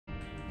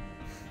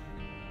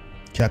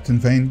Captain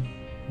Vane,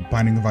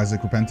 Binding of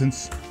Isaac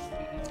Repentance.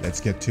 Let's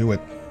get to it.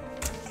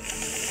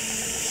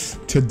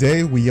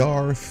 Today we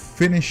are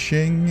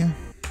finishing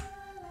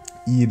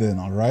Eden,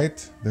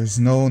 alright? There's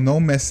no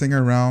messing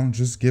around,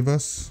 just give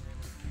us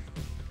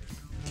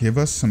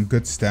some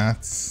good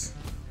stats.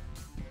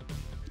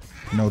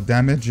 No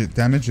damage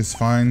is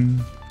fine.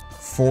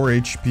 4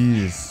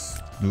 HP is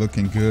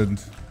looking good.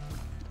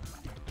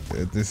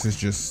 This is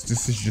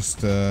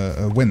just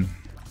a win.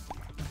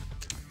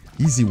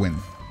 Easy win.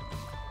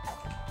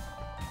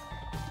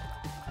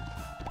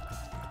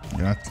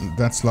 Yeah,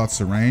 that's lots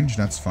of range,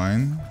 that's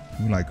fine.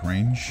 We like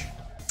range.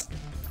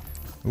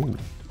 Ooh.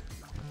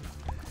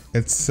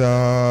 It's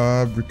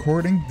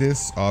recording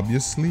this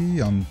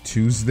obviously on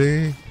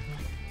Tuesday.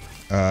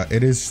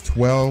 It is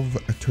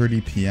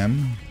 12:30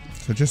 p.m.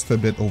 so just a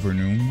bit over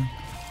noon.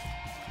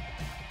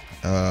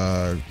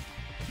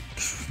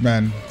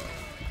 Man,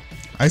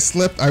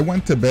 I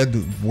went to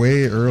bed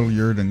way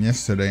earlier than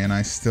yesterday, and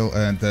I still,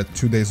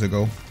 2 days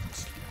ago.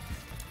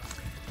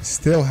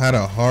 Still had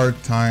a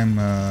hard time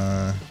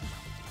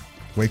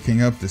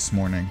waking up this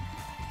morning.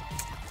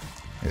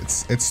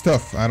 It's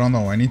tough. I don't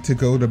know. I need to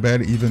go to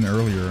bed even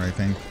earlier, I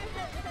think.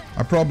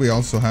 I probably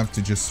also have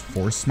to just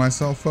force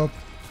myself up.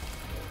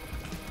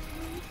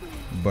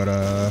 But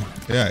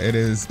yeah, it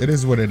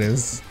is what it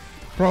is.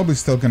 Probably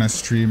still gonna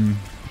stream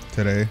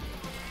today.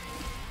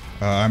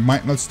 I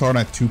might not start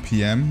at 2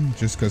 p.m.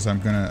 just because I'm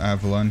gonna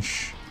have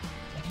lunch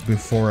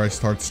before I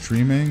start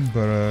streaming,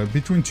 but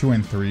between 2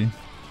 and 3.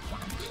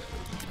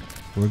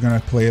 We're gonna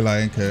play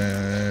like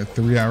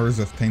 3 hours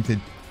of Tainted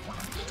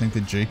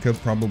Jacob,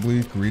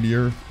 probably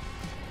greedier.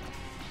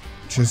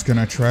 Just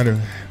gonna try to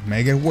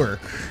make it work.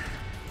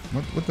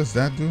 What does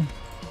that do?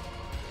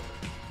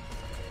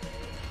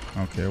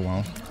 Okay,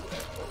 well.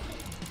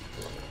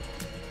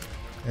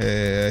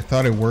 I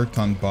thought it worked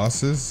on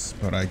bosses,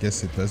 but I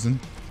guess it doesn't.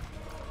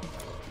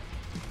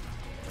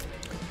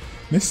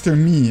 Mr.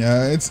 Me,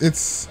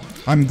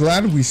 I'm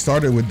glad we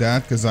started with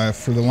that, because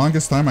for the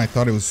longest time I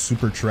thought it was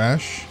super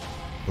trash.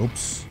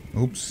 Oops.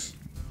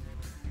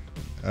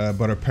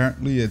 But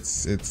apparently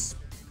it's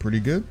pretty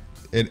good.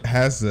 It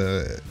has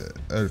a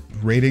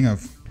rating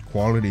of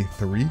quality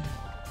 3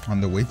 on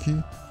the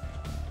wiki,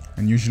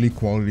 and usually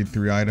quality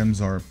 3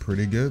 items are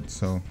pretty good.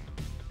 So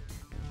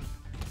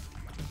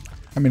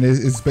I mean,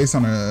 it's based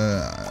on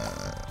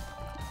a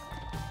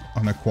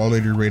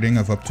quality rating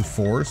of up to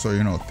 4, so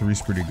you know 3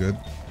 is pretty good.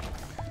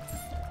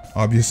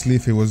 Obviously,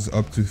 if it was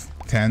up to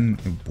 10,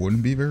 it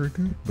wouldn't be very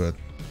good, but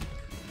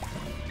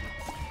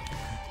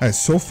hey,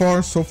 so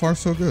far so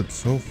good.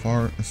 So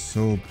far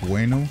so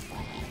bueno.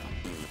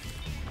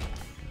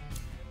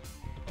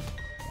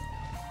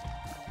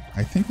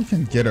 I think we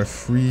can get a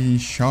free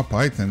shop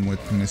item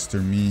with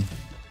Mr. Me.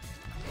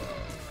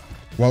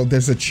 Well,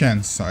 there's a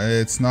chance.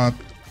 It's not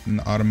an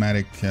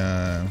automatic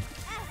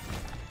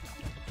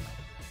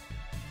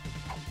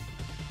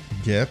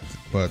get,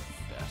 but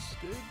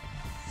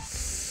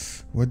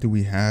what do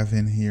we have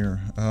in here?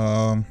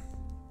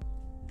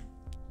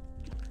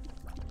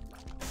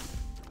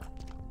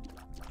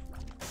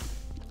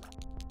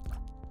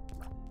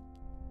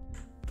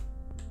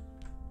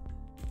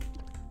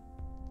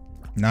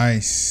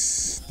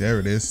 Nice. There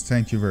it is.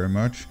 Thank you very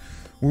much.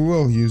 We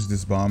will use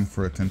this bomb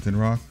for a Tinted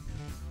Rock.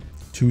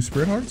 2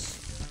 Spirit Hearts.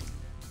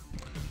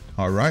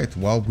 Alright,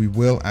 well, we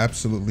will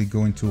absolutely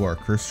go into our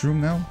curse room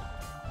now.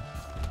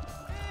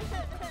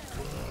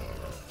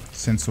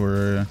 Since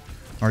our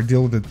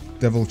deal with the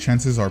devil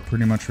chances are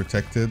pretty much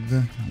protected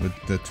with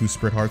the 2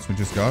 Spirit Hearts we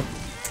just got.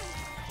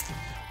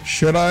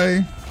 Should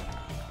I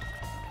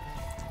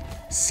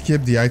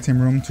skip the item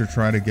room to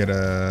try to get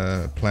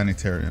a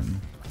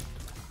planetarium?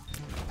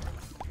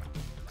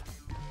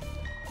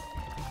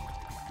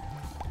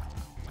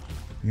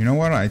 You know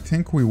what? I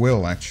think we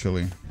will,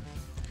 actually.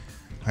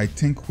 I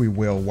think we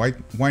will. Why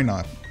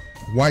not?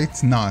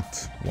 White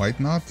not? White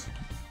not?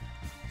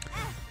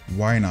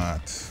 Why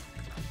not?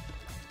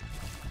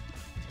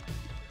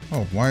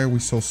 Oh, why are we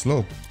so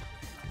slow?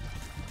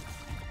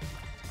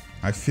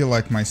 I feel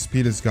like my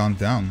speed has gone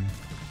down.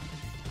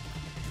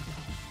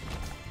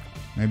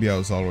 Maybe I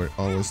was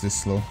always this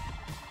slow.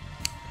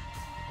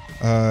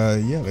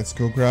 Yeah, let's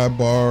go grab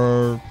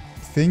our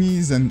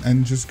thingies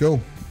and just go.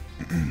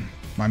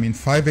 I mean,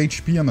 5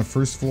 HP on the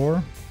first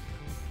floor.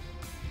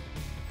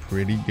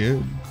 Pretty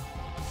good.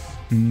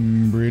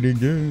 Pretty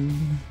good.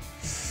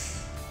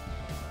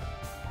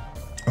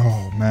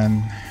 Oh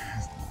man.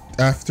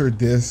 After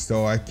this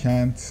though, I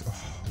can't.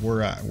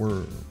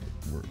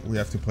 We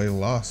have to play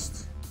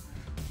Lost.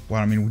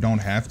 Well, I mean, we don't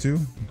have to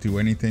do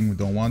anything we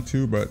don't want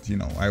to, but you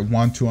know, I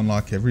want to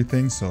unlock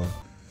everything, so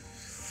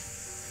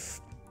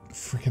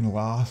freaking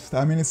Lost.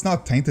 I mean, it's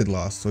not Tainted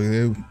Lost, so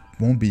it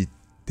won't be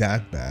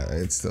that bad.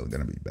 It's still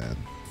gonna be bad.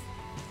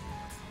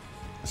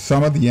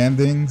 Some of the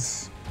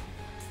endings.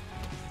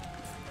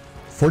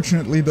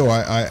 Fortunately though,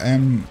 I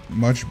am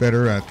much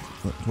better at.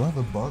 Do I have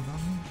a bug on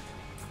me?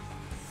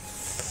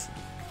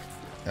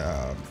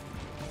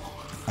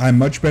 I'm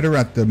much better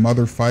at the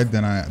mother fight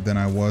than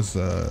I was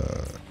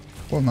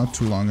well, not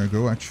too long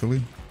ago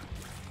actually.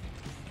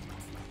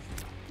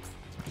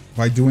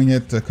 By doing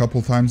it a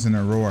couple times in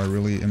a row, I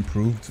really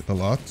improved a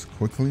lot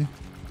quickly.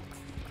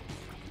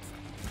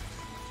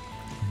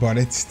 But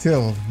it's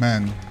still,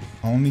 man,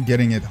 only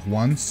getting it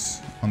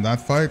once on that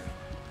fight,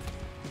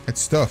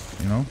 it's tough,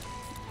 you know?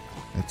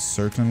 It's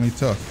certainly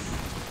tough.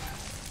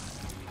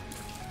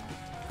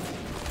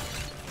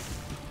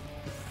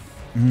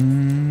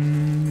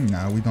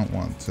 Nah, we don't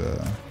want...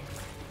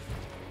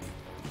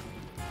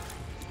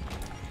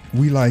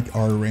 we like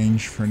our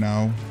range for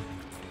now.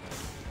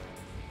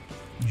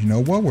 You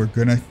know what? We're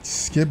gonna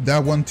skip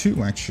that one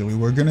too, actually.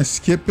 We're gonna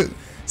skip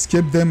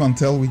them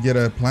until we get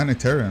a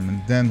planetarium,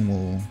 and then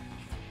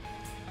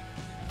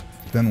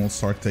we'll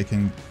start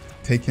taking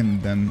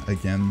them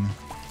again.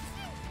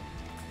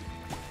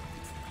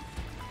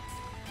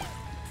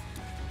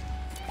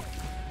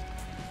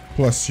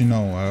 Plus, you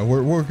know,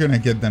 we're gonna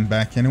get them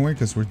back anyway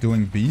because we're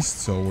doing beast,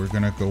 so we're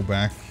gonna go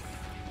back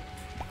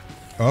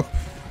up.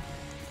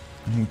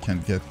 We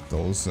can't get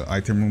those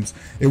item rooms.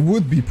 It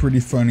would be pretty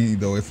funny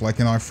though if, like,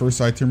 in our first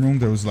item room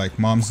there was like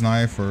Mom's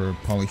Knife or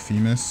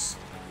Polyphemus,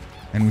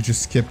 and we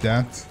just skipped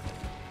that.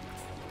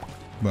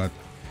 But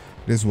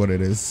it is what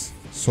it is.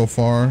 So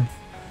far,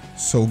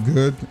 so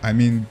good. I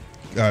mean,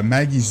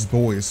 Maggie's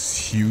bow is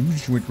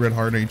huge with red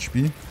heart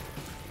HP.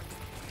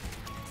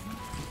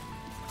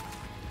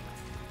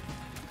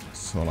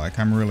 So like,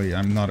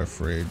 I'm not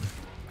afraid.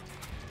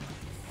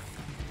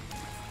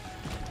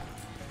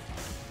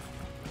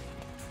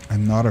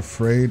 I'm not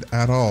afraid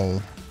at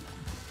all.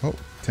 Oh,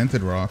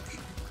 Tinted Rock.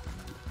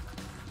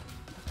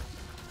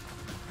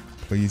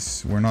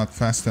 Please, we're not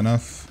fast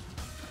enough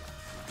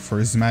for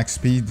his max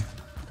speed.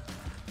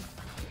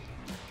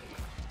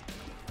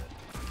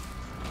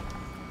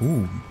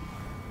 Ooh.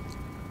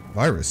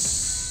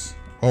 Virus.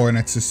 Oh, and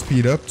it's a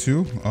speed up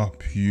too? Oh,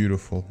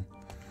 beautiful.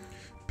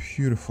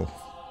 Beautiful.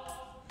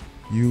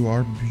 You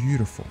are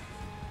beautiful.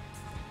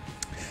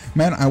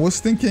 Man, I was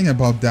thinking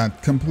about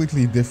that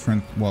completely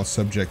different, well,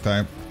 subject.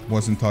 I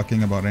wasn't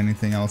talking about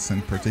anything else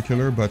in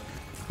particular, but,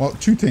 well,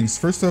 two things.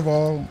 First of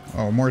all,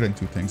 or more than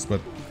two things,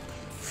 but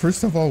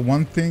first of all,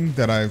 one thing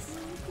that I've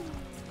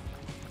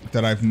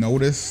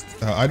noticed,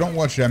 I don't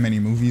watch that many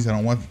movies, I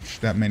don't watch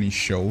that many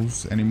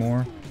shows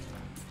anymore,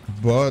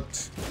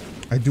 but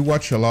I do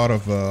watch a lot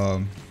of,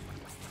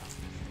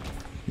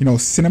 you know,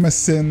 Cinema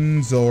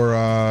Sins or,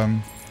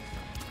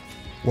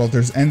 well,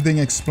 there's Ending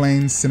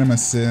Explained, Cinema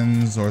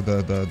Sins, or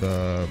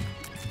the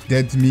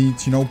Dead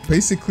Meat, you know,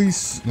 basically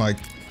like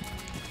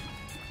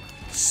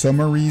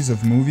summaries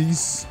of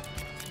movies.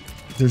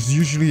 There's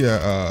usually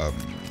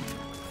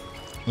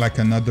like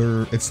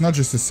another, it's not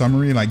just a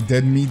summary. Like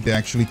Dead Meat, they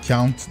actually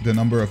count the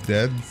number of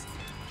dead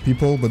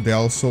people, but they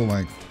also,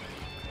 like,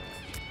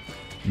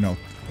 you know,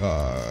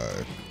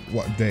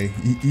 what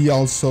he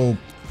also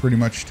pretty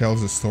much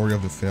tells the story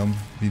of the film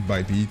beat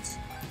by beat.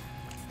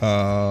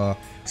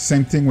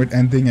 Same thing with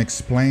Ending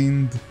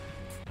Explained.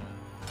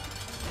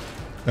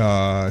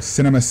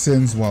 Cinema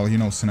Sins, well, you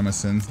know, Cinema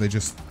Sins, they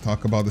just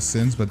talk about the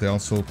sins, but they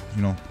also,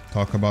 you know,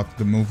 talk about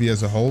the movie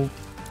as a whole.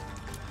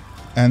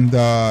 And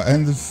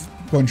there's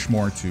a bunch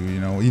more too,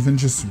 you know, even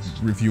just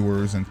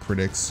reviewers and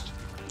critics.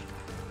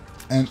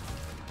 And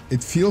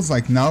it feels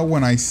like now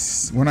when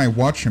I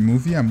watch a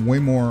movie, I'm way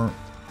more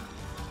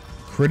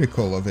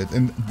critical of it.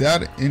 And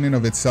that in and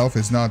of itself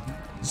is not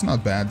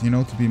bad, you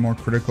know, to be more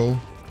critical.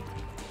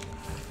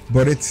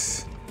 But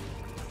it's...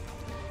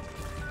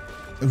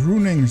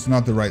 ruining is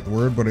not the right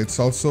word, but it's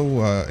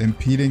also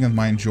impeding on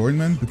my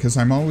enjoyment, because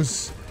I'm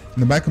always... in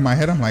the back of my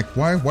head, I'm like,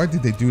 why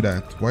did they do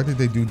that? Why did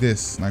they do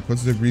this? Like,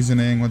 what's the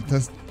reasoning?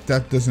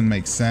 That doesn't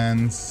make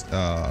sense.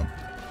 And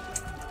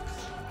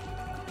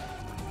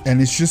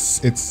it's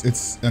just...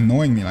 It's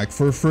annoying me. Like,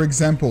 for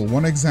example,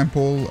 one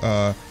example...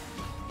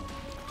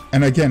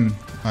 and again,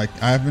 like,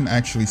 I haven't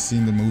actually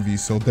seen the movie,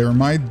 so there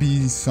might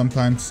be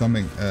sometimes some...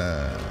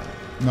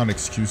 not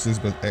excuses,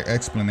 but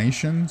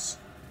explanations.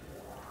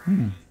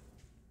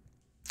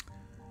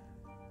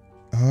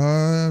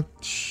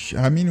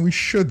 I mean, we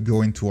should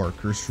go into our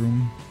curse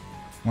room.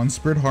 One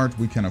Spirit Heart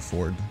we can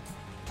afford.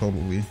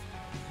 Totally.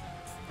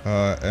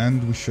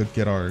 And we should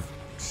get our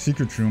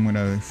secret room with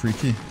a free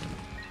key.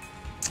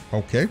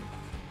 Okay.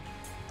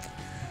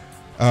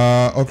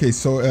 Okay,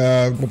 so,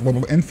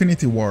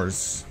 Infinity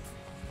Wars.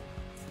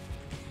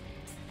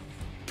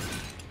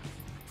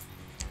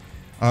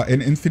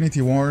 In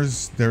Infinity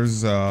Wars,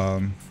 there's,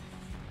 well,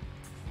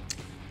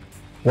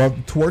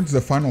 towards the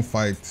final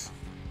fight,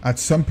 at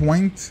some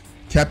point,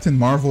 Captain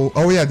Marvel...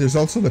 oh yeah, there's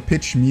also the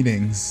pitch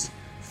meetings.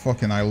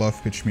 Fucking, I love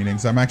pitch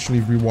meetings. I'm actually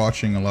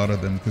rewatching a lot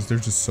of them because they're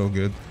just so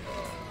good.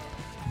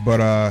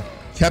 But,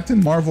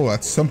 Captain Marvel,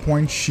 at some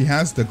point, she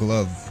has the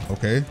glove,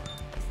 okay?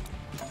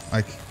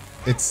 Like,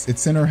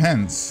 it's in her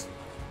hands.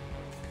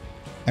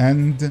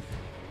 And...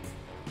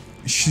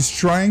 she's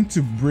trying to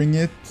bring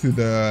it to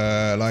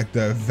the, like,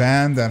 the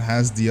van that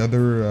has the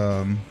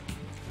other,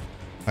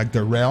 like,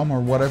 the realm or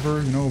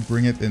whatever, you know,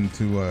 bring it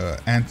into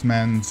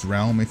Ant-Man's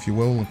realm, if you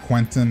will, a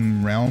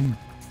quantum realm.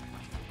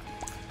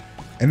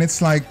 And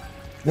it's like,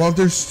 well,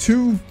 there's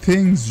two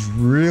things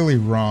really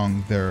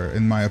wrong there,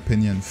 in my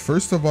opinion.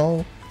 First of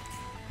all,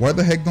 Why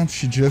the heck don't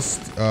she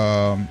just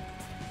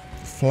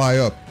fly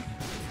up?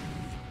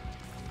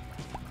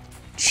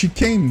 She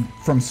came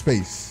from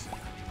space.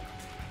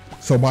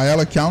 So by all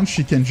accounts,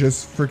 she can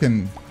just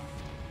freaking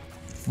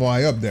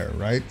fly up there,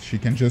 right? She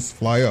can just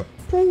fly up.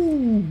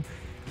 Woo!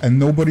 And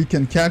nobody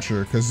can catch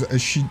her because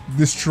she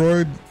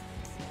destroyed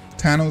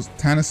Thanos'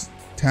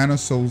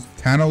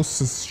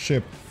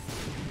 ship.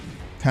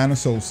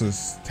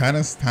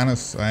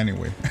 Thanos,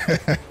 anyway.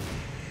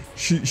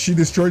 she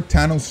destroyed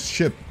Thanos'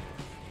 ship.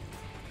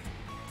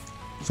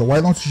 So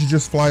why don't you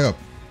just fly up?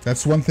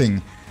 That's one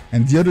thing.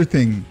 And the other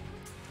thing,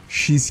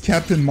 she's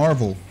Captain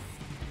Marvel.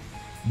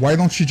 Why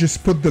don't you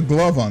just put the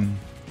glove on?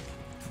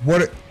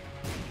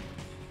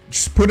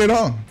 Just put it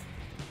on.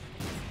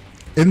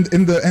 In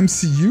the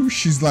MCU,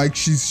 she's like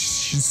she's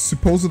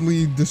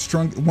supposedly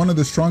one of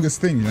the strongest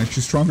things. Like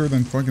she's stronger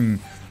than fucking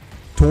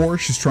Thor.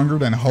 She's stronger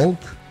than Hulk.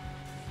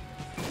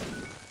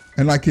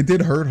 And like it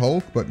did hurt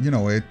Hulk, but you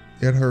know it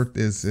hurt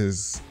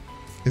his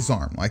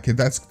arm. Like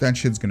that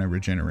shit's gonna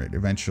regenerate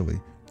eventually.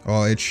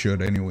 Oh, it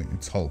should anyway.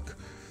 It's Hulk.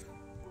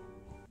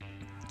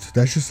 So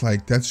that's just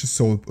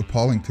so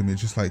appalling to me.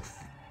 Just like,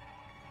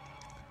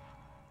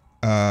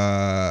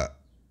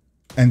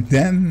 and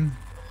then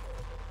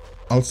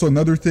also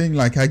another thing.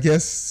 Like I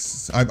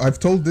guess I've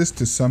told this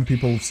to some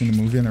people who've seen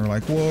the movie and they're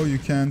like, "Whoa, you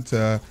can't."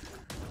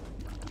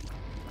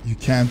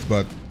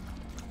 But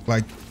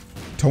like,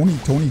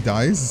 Tony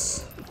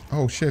dies.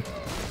 Oh shit!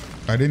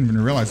 I didn't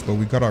even realize, but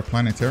we got our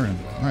planetarium.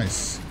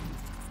 Nice.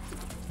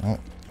 Well,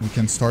 we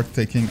can start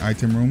taking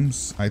item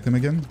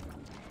again.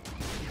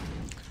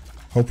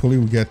 Hopefully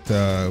we get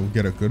a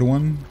good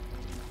one.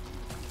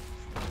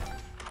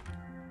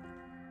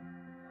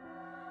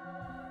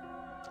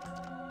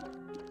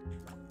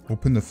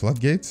 Open the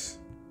floodgates.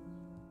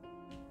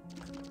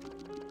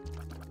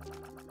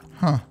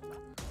 Huh.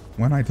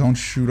 When I don't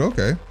shoot,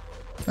 okay.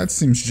 That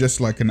seems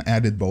just like an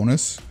added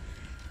bonus.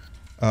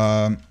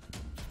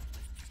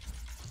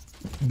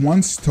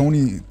 Once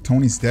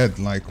Tony's dead,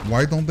 like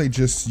why don't they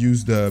just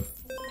use the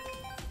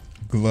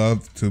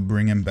glove to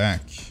bring him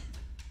back?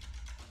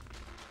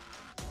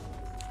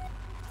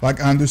 Like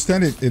I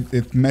understand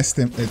it messed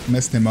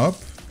him up,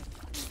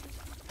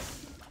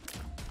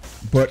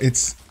 but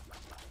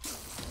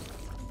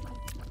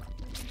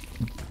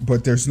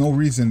there's no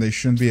reason they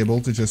shouldn't be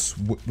able to just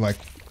like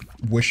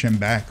wish him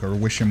back or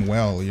wish him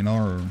well, you know?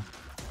 Or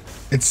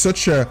it's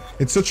such a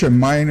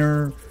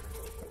minor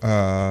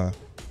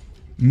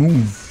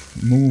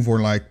move or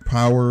like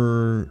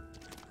power.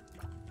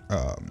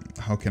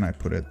 How can I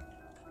put it?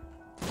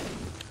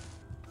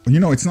 You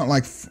know, it's not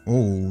like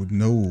oh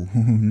no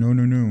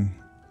no.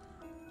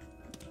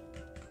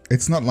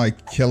 It's not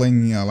like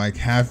killing like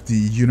half the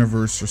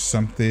universe or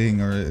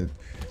something, or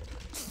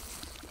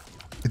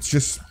it's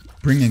just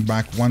bringing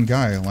back one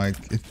guy. Like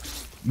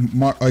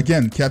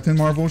again, Captain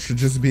Marvel should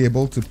just be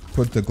able to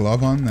put the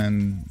glove on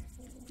and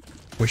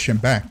wish him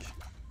back,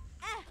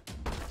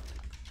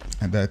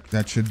 and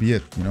that should be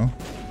it, you know.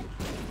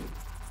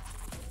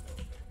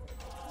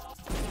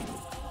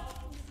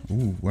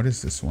 Ooh, what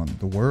is this one?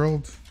 The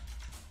world?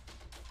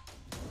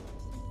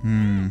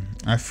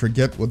 I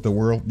forget what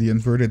the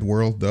inverted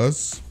world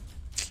does.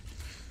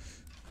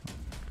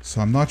 So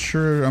I'm not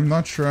sure I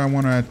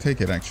want to take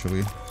it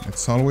actually.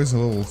 It's always a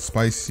little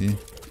spicy.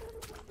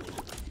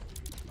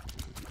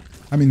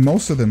 I mean,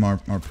 most of them are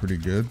pretty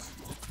good,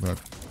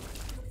 but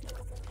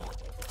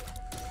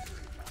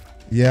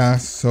yeah,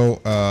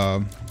 so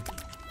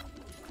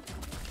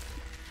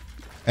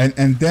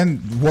and then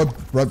what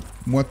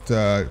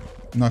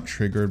not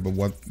triggered, but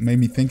what made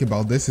me think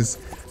about this is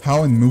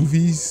how in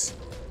movies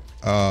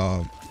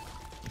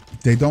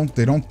they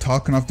don't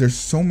talk enough. There's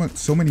so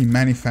many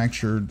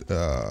manufactured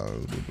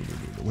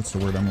what's the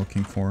word I'm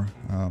looking for?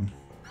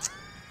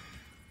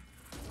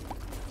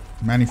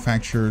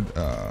 Manufactured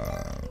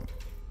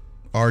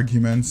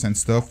arguments and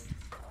stuff.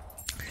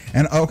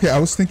 And okay, I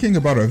was thinking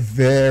about a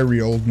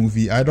very old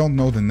movie. I don't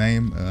know the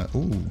name.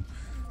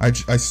 I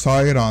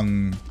saw it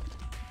on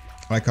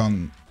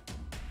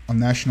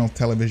national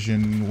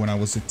television when I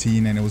was a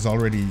teen, and it was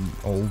already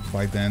old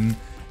by then.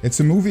 It's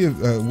a movie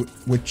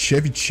with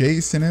Chevy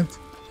Chase in it,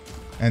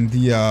 and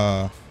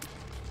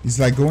he's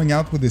like going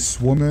out with this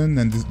woman,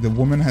 and the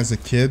woman has a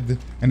kid,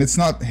 and it's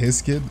not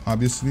his kid,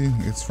 obviously.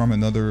 It's from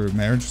another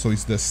marriage, so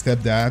he's the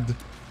stepdad.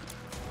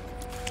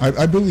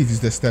 I believe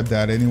he's the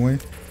stepdad anyway,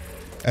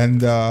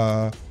 and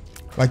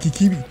like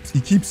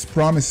he keeps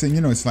promising, you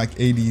know, it's like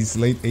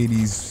late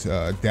 80s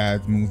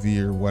dad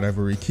movie or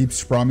whatever. He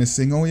keeps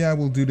promising, oh yeah,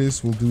 we'll do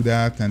this, we'll do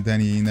that, and then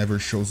he never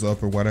shows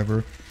up or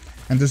whatever.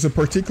 And there's a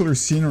particular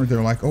scene where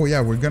they're like, oh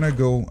yeah, we're gonna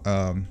go,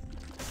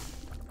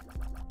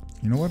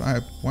 you know what,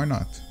 why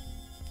not?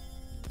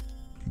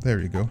 There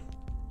you go.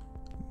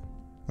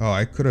 Oh,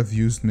 I could have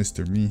used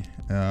Mr.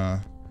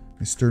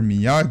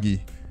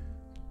 Miyagi.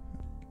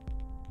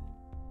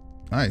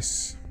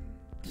 Nice.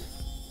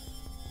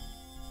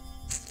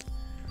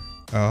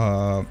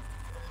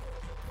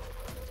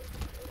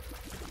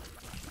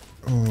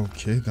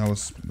 Okay, that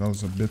was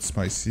a bit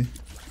spicy.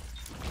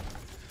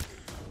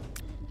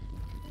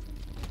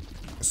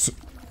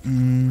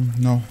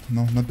 No,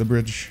 no, not the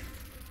bridge.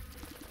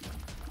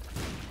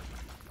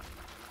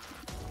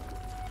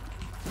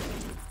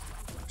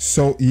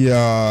 So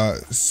yeah,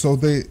 so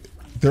they're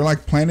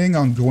like planning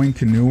on going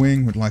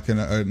canoeing with like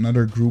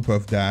another group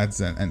of dads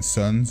and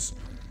sons.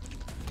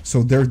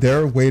 So they're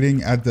there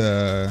waiting at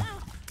the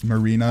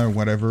marina or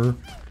whatever,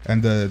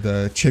 and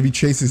the Chevy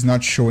Chase is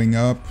not showing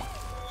up.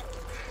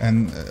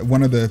 And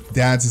one of the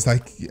dads is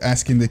like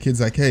asking the kids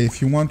like, hey,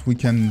 if you want, we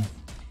can...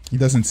 He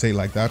doesn't say it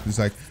like that. He's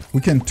like,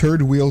 we can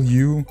third wheel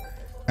you,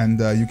 and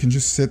you can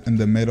just sit in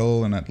the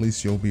middle, and at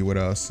least you'll be with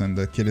us. And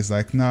the kid is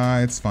like, nah,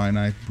 it's fine.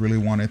 I really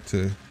wanted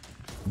to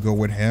go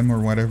with him or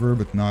whatever,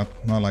 but not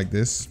like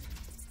this.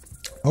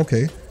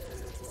 Okay.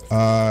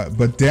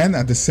 But then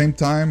at the same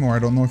time, or I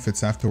don't know if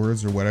it's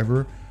afterwards or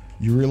whatever,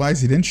 you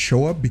realize he didn't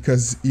show up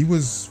because he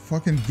was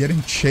fucking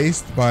getting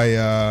chased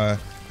by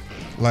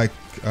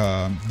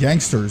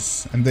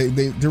gangsters, and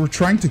they were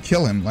trying to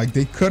kill him. Like,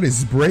 they cut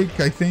his brake,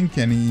 I think,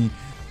 and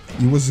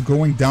he was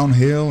going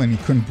downhill and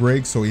he couldn't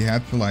brake, so he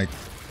had to like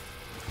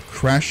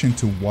crash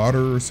into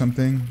water or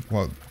something.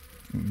 Well,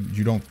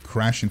 you don't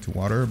crash into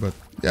water, but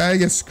yeah, I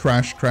guess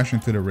crash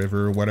into the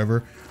river or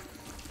whatever.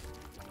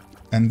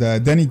 And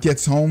then he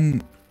gets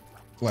home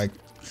like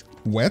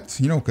wet,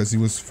 you know, because he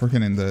was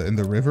freaking in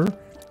the river.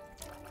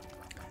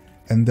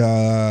 And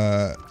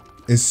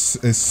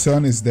his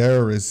son is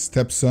there, or his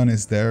stepson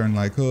is there, and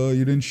like, oh,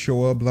 you didn't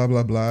show up, blah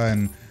blah blah.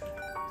 And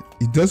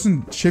he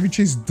doesn't, Chevy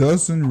Chase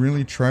doesn't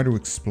really try to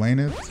explain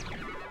it.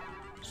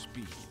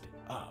 Speed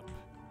up.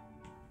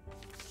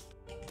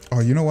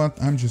 Oh, you know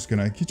what? I'm just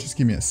gonna, just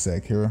give me a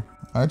sec here.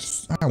 I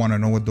want to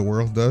know what the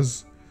world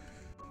does.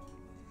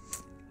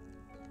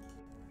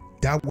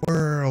 That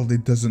world,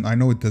 it doesn't, I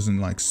know it doesn't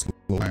like slow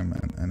time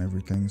and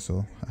everything,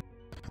 so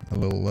a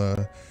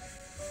little,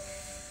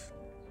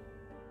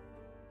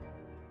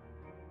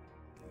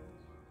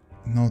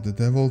 no, the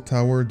Devil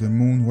Tower, the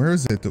moon, where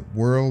is it? The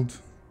world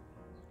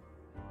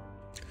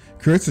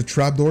creates a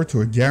trapdoor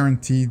to a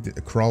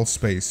guaranteed crawl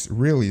space.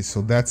 Really?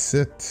 So that's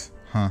it?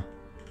 Huh.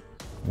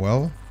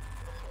 Well,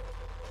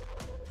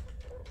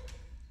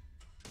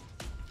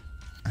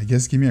 I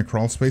guess give me a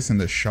crawl space in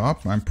the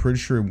shop. I'm pretty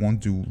sure it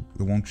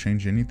won't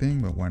change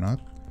anything, but why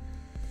not?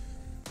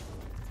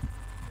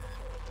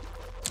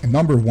 And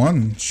number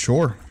 1,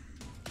 sure.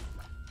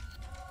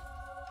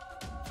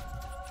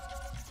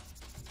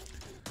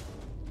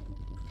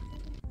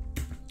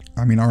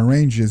 I mean, our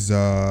range is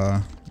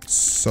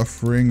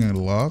suffering a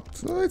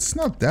lot. It's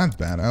not that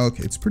bad.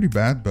 Okay, it's pretty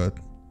bad, but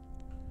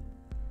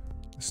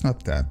it's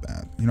not that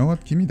bad. You know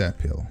what? Give me that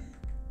pill.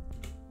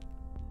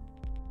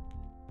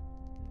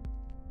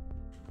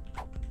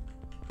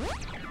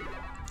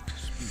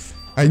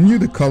 I knew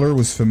the color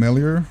was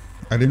familiar.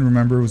 I didn't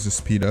remember it was a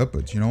speed up,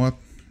 but you know what?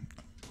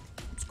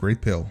 It's a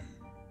great pill.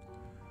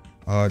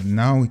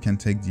 Now we can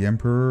take the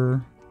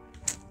Emperor.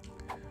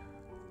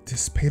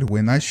 This pay to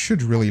win. I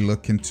should really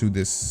look into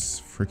this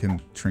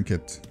freaking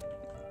trinket.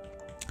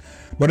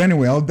 But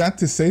anyway, all that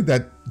to say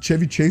that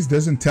Chevy Chase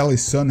doesn't tell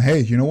his son,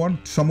 hey, you know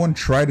what? Someone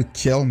tried to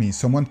kill me.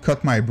 Someone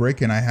cut my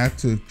brake and I had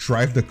to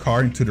drive the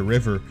car into the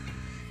river.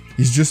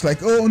 He's just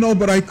like, oh no,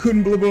 but I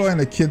couldn't, blah, blah, and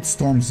the kid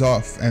storms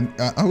off. And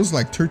I was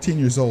like 13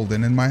 years old,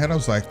 and in my head I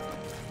was like,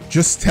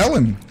 just tell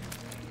him.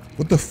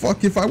 What the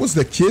fuck? If I was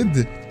the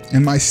kid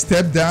and my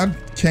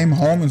stepdad came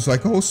home and was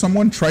like, oh,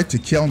 someone tried to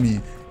kill me,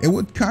 it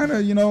would kind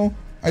of, you know,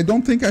 I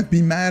don't think I'd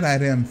be mad at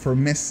him for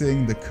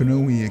missing the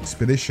canoe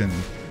expedition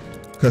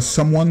because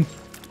someone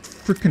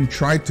freaking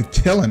tried to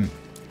kill him.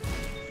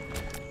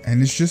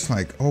 And it's just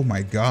like, oh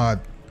my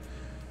god.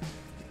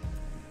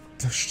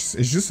 It's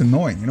just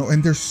annoying, you know.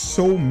 And there's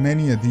so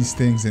many of these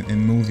things in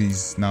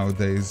movies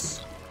nowadays.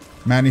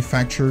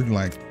 Manufactured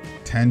like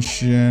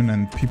tension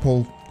and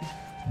people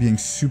being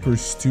super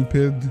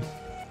stupid.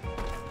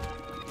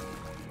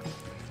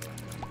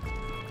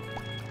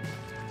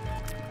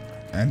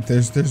 And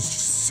there's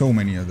just so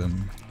many of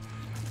them.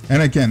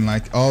 And again,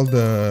 like all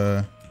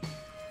the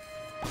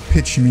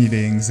pitch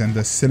meetings and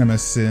the cinema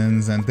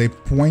sins, and they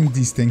point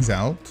these things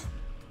out.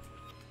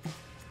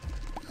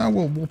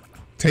 We'll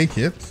take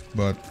it,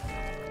 but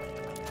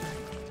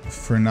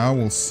for now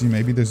we'll see.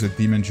 Maybe there's a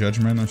demon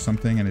judgment or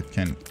something, and it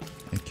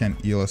can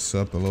heal us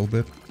up a little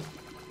bit.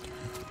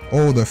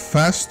 Oh, the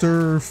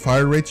faster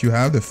fire rate you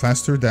have, the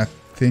faster that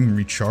thing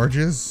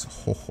recharges.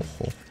 Ho ho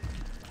ho.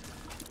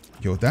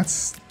 Yo,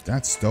 that's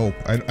dope.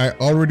 I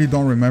already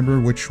don't remember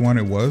which one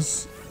it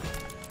was,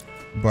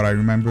 but I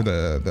remember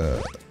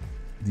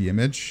the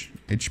image.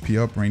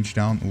 HP up, range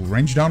down. Ooh,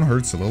 range down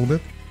hurts a little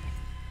bit.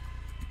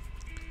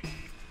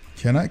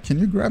 Can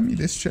you grab me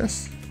this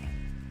chest?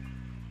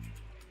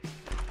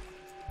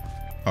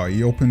 Oh,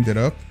 he opened it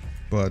up,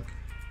 but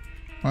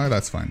well,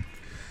 that's fine.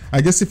 I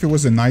guess if it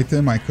was an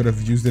item, I could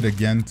have used it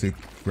again to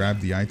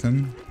grab the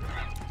item.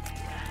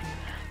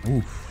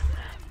 Oof.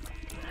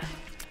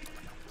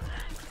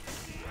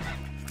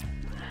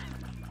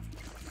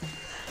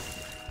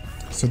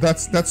 So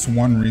that's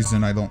one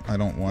reason I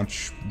don't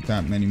watch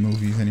that many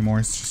movies anymore.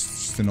 It's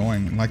just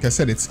annoying. And like I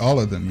said, it's all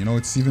of them. You know,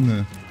 it's even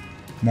the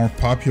more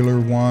popular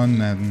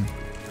one, and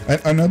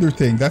Another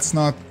thing, that's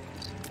not...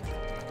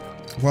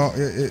 Well,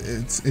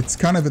 it's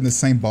kind of in the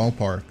same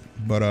ballpark,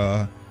 but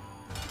okay,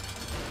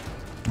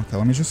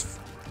 let me just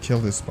kill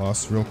this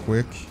boss real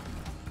quick.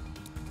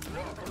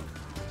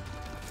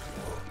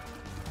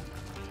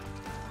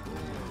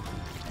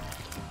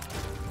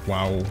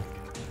 Wow.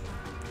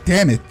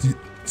 Damn it.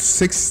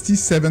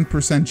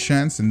 67%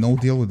 chance and no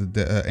deal with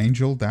the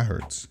angel. That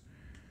hurts.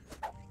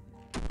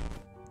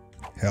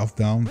 Health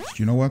down.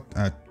 You know what?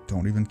 I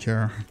don't even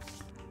care.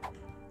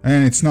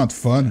 And it's not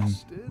fun,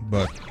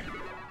 but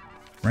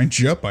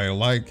range up I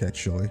like,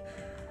 actually.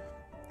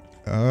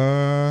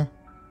 Yeah,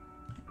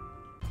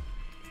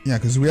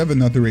 because we have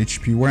another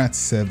HP. We're at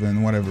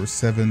 7, whatever.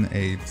 7,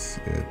 8.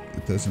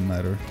 It doesn't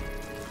matter.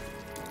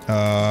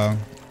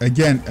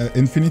 Again,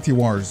 Infinity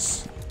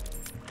Wars.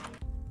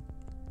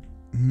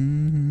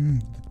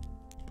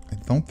 I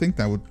don't think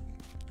that would...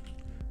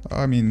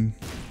 I mean...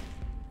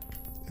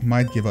 It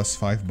might give us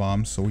 5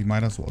 bombs, so we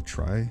might as well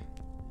try.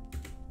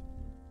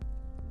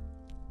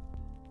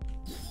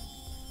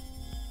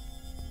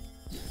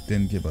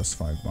 Didn't give us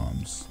 5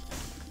 bombs.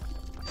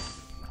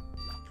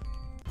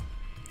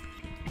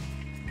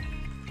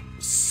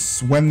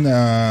 When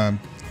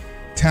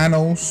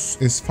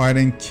Thanos is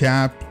fighting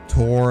Cap,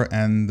 Thor,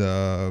 and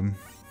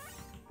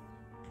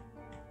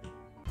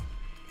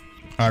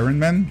Iron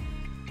Man.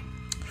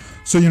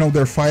 So, you know,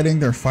 they're fighting.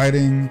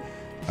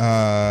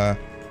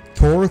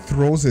 Thor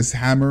throws his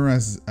hammer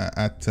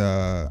at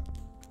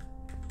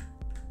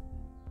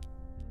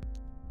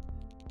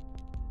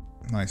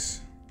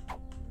nice.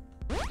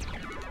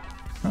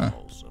 Huh,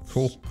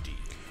 cool.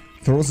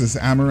 Throws his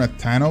hammer at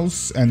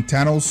Thanos, and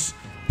Thanos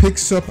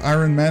picks up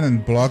Iron Man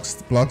and blocks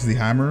the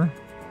hammer.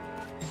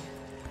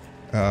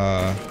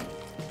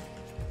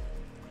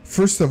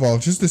 First of all,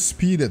 just the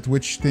speed at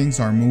which things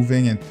are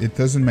moving, it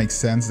doesn't make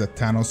sense that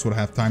Thanos would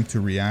have time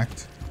to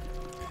react.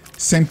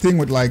 Same thing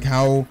with like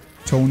how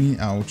Tony,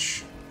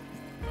 ouch.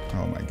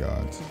 Oh my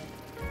god.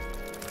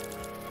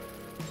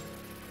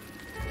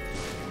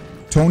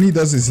 Tony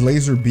does his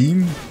laser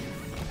beam,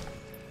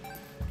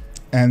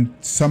 and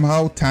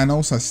somehow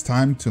Thanos has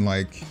time to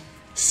like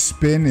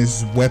spin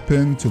his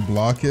weapon to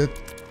block it.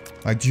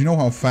 Like, do you know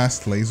how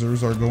fast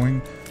lasers are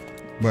going?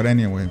 But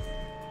anyway,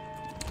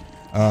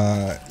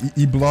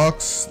 he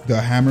blocks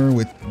the hammer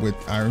with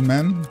Iron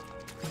Man,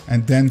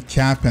 and then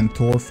Cap and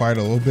Thor fight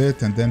a little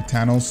bit, and then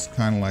Thanos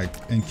kind of like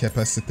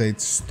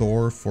incapacitates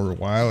Thor for a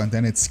while, and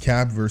then it's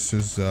Cap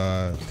versus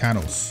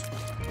Thanos.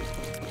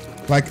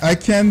 Like, I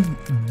can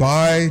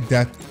buy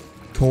that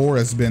Thor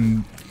has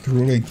been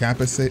truly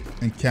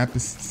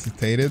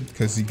incapacitated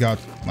because he got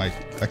like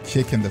a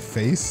kick in the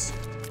face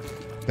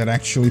that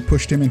actually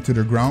pushed him into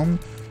the ground.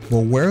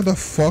 But where the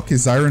fuck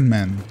is Iron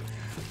Man?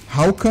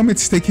 How come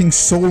it's taking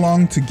so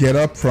long to get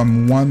up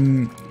from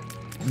one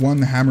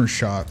hammer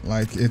shot?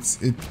 Like,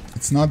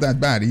 it's not that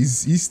bad.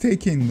 He's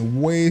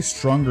taken way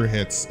stronger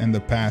hits in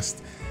the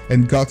past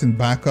and gotten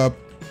back up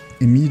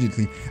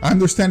immediately. I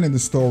understand in the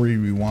story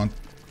we want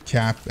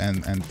Cap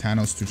and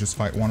Thanos to just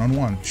fight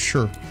one-on-one,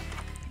 sure,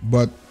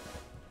 but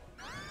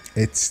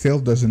it still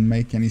doesn't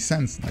make any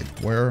sense. Like,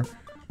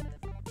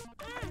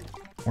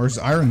 where's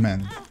Iron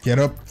Man? Get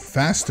up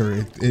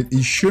faster.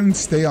 He shouldn't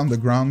stay on the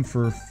ground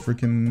for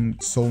freaking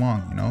so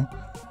long, you know?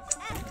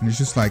 And it's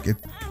just like, I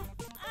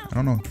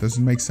don't know, it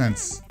doesn't make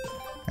sense.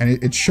 And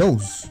it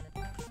shows.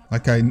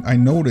 Like, I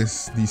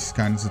notice these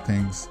kinds of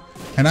things.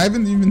 And I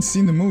haven't even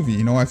seen the movie,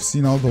 you know? I've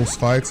seen all those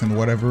fights and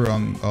whatever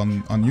on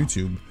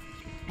YouTube.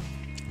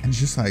 And it's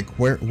just like,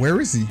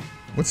 where is he?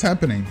 What's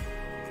happening?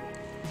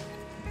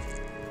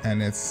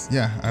 And it's,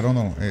 yeah, I don't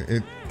know.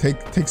 It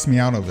takes me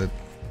out of it.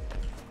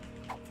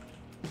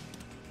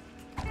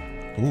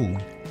 Ooh.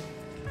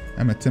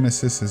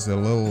 Hematemesis is a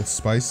little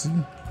spicy.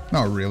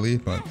 Not really,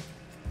 but...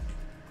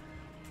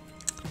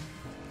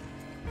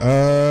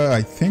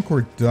 I think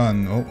we're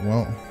done. Oh,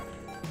 well.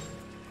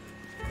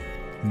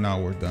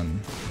 Now we're done.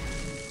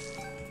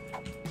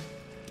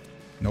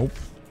 Nope.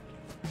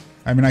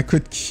 I mean, I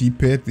could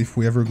keep it if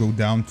we ever go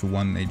down to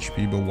 1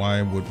 HP, but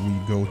why would we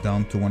go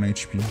down to 1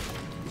 HP?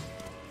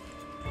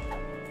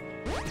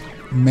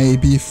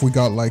 Maybe if we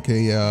got like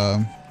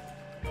a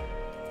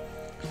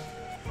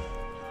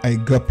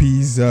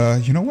Guppies,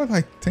 you know what?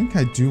 I think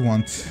I do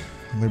want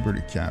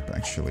Liberty Cap,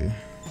 actually.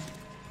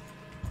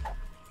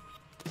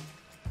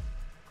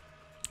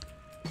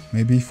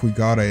 Maybe if we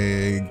got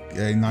a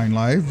 9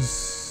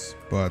 lives,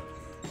 but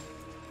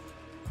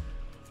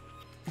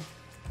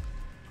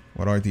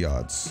what are the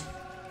odds?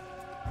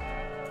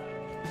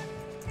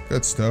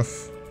 Good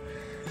stuff.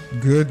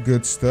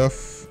 Good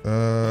stuff.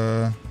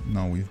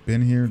 No, we've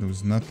been here. There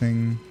was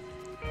nothing.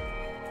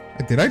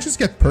 Did I just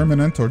get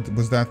permanent, or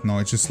was that... No,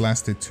 it just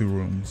lasted 2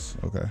 rooms.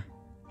 Okay.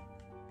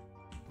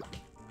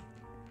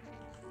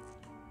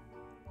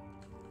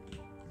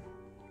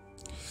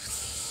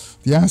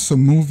 Yeah, so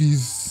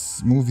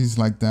movies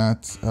like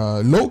that.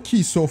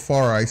 Low-key so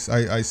far, I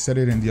said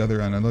it in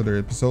another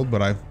episode,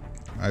 but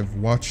I've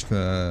watched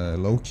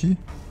Low-key.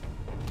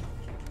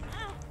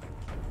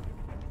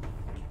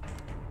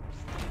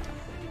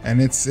 And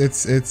it's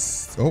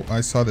oh,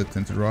 I saw the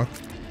tinted rock.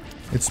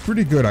 It's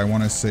pretty good, I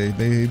want to say.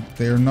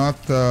 They're not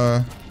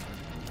oh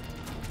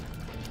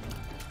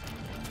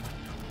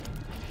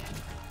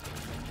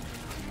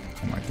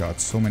my god,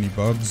 so many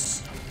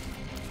bugs.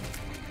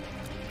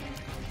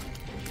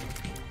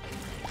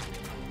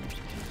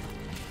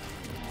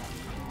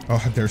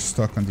 Oh, they're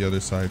stuck on the other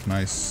side.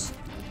 Nice.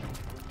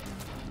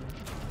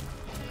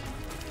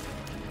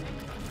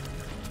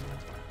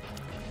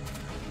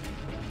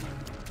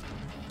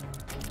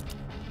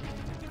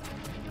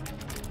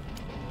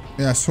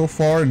 Yeah, so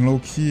far in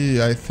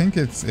low-key, I think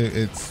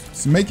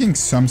it's making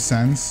some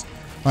sense.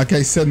 Like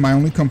I said, my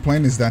only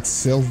complaint is that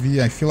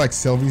Sylvie, I feel like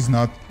Sylvie's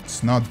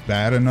it's not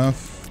bad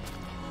enough.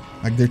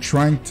 Like they're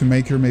trying to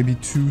make her maybe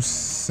too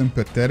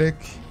sympathetic.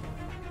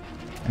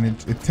 And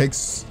it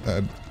takes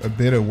a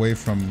bit away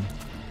from,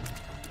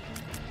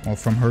 well,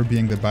 from her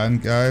being the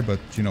bad guy, but,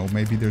 you know,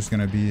 maybe there's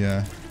gonna be,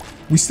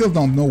 we still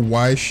don't know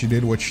why she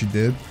did what she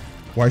did,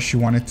 why she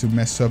wanted to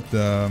mess up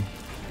the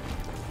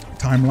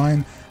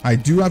timeline. I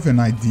do have an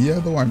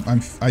idea, though.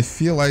 I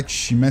feel like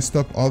she messed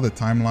up all the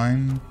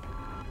timeline.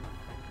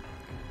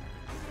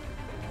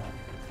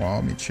 Well,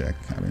 let me check.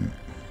 I mean,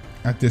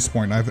 at this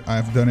point,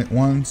 I've done it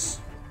once.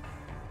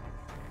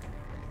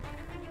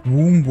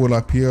 Womb will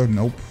appear.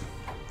 Nope.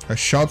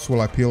 Shops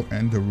will appear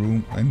in the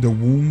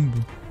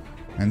womb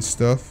and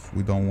stuff.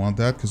 We don't want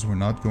that because we're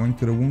not going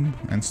to the womb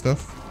and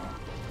stuff.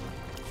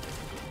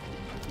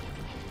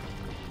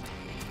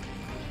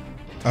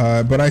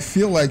 But I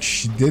feel like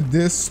she did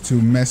this to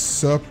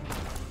mess up,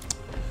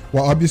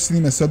 well, obviously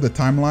mess up the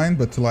timeline,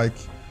 but to like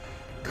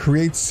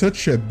create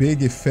such a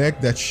big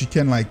effect that she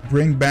can like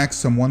bring back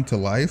someone to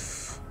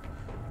life.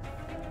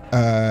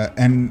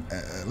 And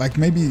like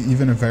maybe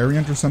even a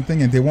variant or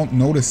something, and they won't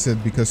notice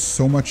it because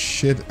so much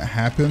shit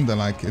happened that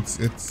like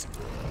it's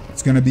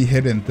gonna be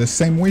hidden. The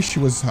same way she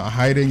was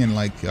hiding in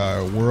like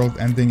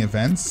world-ending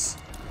events.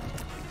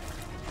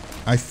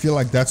 I feel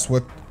like that's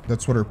what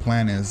her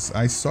plan is.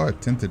 I saw a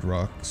tinted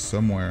rock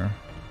somewhere.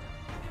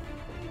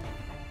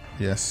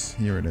 Yes,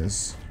 here it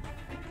is.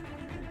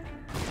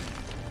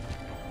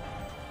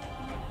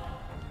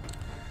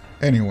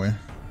 Anyway.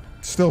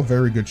 Still a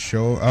very good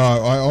show.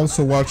 I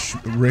also watched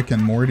Rick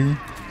and Morty,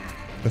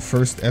 the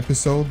first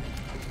episode,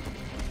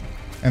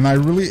 and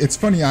it's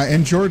funny, I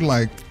enjoyed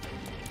like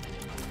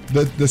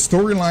the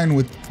storyline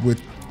with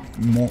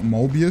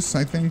Mobius,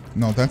 I think.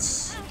 No,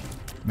 that's,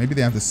 maybe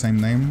they have the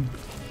same name.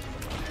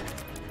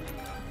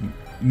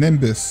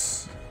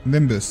 Nimbus,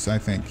 I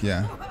think,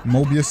 yeah.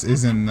 Mobius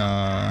is in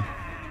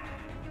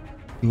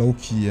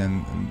Loki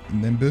and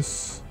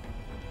Nimbus.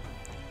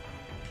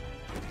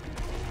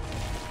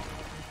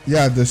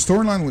 Yeah, the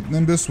storyline with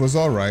Nimbus was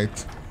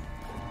alright.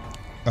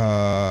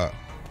 But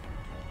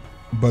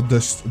the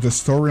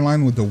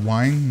storyline with the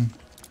wine,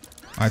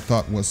 I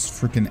thought was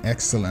freaking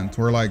excellent.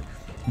 Where like,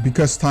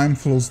 because time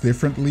flows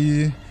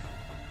differently.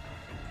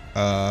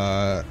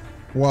 Well,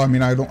 I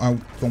mean, I don't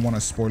want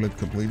to spoil it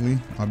completely,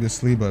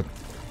 obviously, but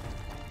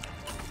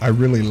I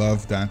really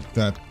love that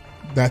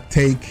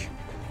take.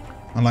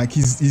 And like,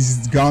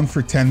 he's gone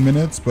for 10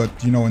 minutes, but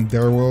you know, in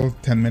their world,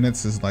 10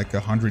 minutes is like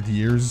 100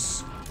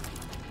 years.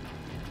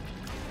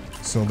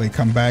 So they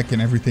come back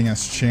and everything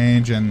has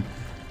changed. And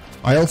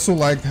I also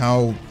liked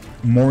how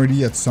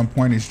Morty at some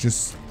point is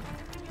just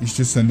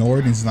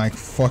annoyed. He's like,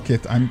 fuck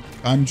it,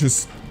 I'm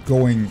just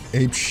going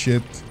ape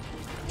shit,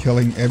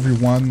 killing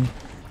everyone,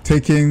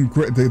 taking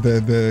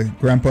the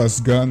grandpa's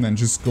gun and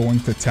just going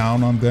to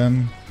town on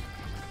them.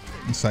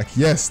 It's like,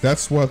 yes,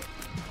 that's what,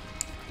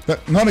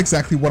 not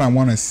exactly what I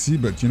want to see,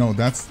 but you know,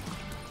 it's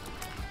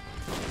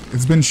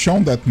been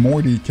shown that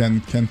Morty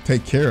can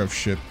take care of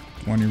shit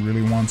when he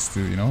really wants to,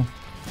 you know.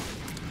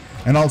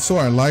 And also,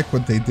 I like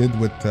what they did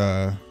with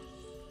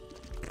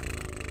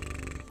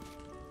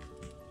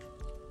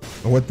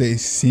what they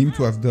seem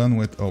to have done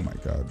with, oh my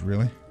god,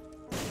 really?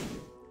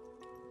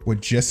 With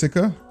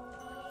Jessica,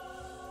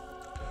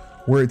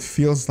 where it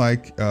feels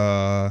like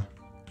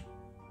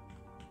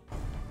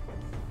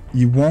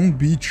you won't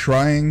be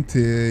trying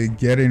to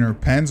get in her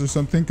pants or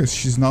something, because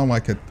she's now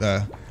like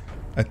a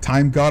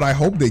time god. I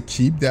hope they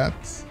keep that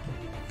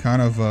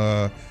kind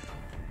of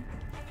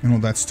you know,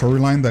 that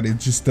storyline, that it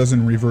just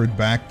doesn't revert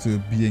back to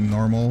being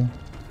normal.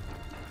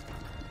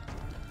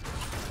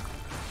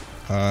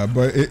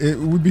 But it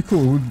would be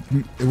cool.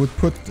 It would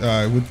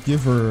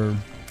give her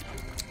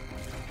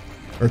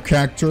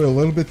character a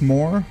little bit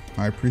more.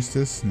 High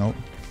Priestess, nope.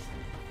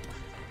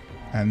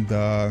 And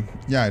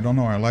yeah, I don't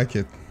know, I like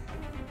it.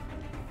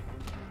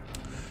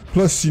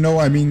 Plus, you know,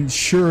 I mean,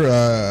 sure,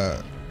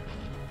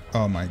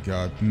 oh my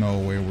god, no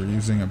way, we're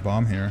using a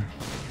bomb here.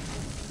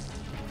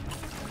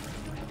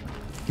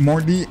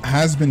 Morty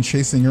has been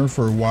chasing her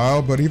for a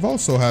while, but he's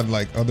also had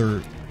like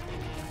other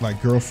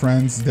like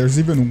girlfriends. There's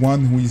even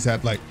one who he's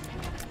had like,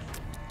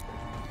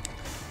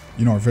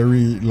 you know, a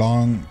very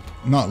long,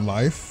 not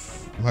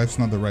life's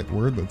not the right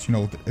word, but you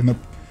know,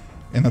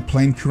 in a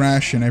plane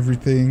crash and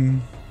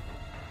everything.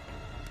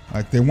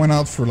 Like they went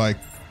out for like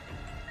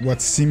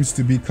what seems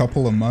to be a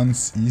couple of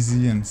months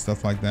easy and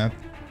stuff like that.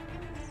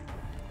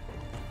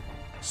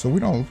 So we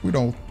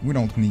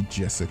don't need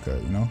Jessica,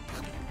 you know?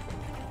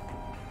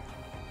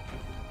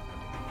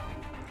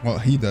 Well,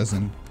 he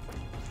doesn't.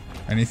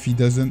 And if he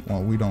doesn't,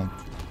 well, we don't.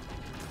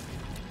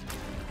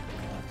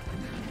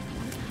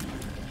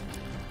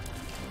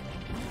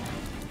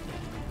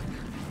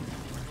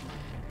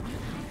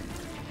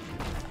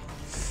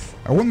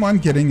 I wouldn't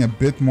mind getting a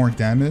bit more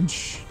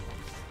damage.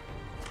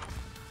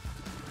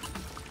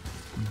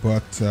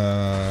 But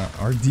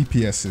our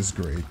DPS is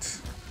great.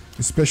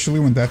 Especially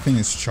when that thing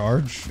is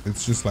charged.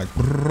 It's just like...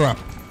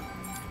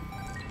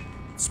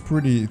 It's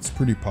pretty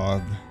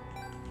pog.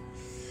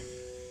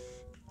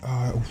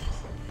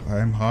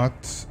 I'm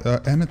hot.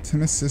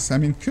 Emetemesis, I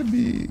mean, could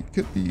be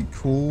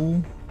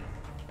cool.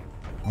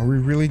 Are we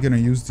really gonna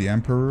use the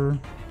Emperor?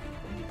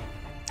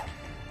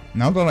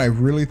 Now that I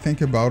really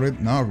think about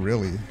it, not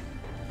really.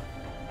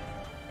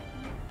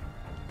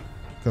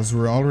 Because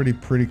we're already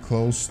pretty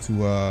close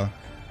to,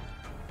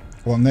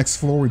 well, next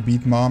floor we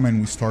beat Mom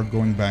and we start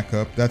going back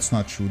up. That's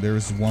not true. There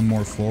is one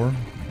more floor.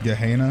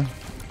 Gehenna.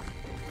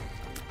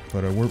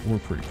 But we're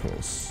pretty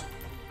close.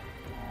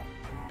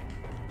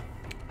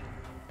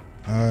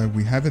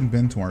 We haven't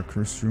been to our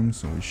curse room,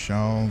 so we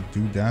shall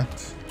do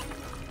that.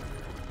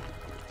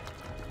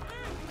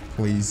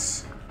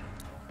 Please.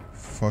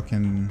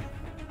 Fucking...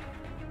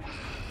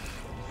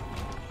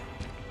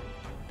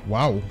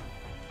 Wow.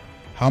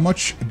 How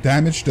much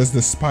damage does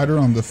the spider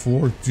on the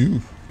floor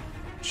do?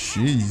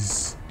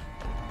 Jeez.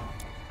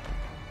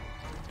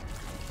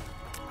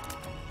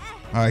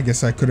 I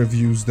guess I could have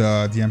used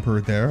the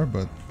Emperor there,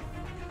 but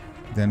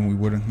then we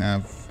wouldn't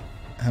have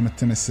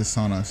Hematemesis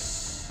on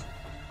us.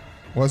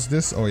 What's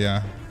this? Oh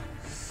yeah.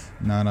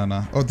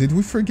 No. Oh, did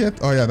we forget?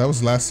 Oh yeah, that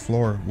was last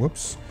floor.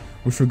 Whoops.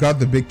 We forgot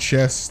the big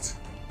chest.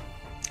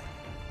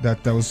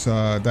 That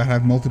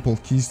had multiple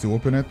keys to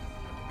open it.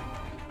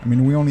 I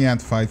mean, we only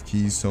had 5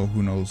 keys, so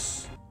who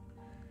knows?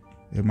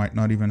 It might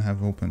not even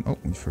have opened. Oh,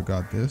 we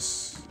forgot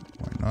this.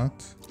 Why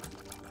not?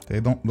 They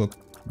don't look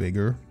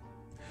bigger.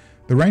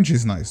 The range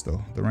is nice,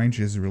 though. The range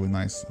is really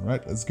nice. All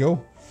right, let's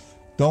go.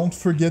 Don't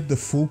forget the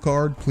full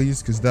card,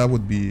 please, because that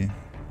would be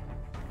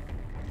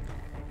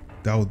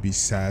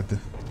sad.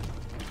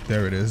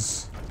 There it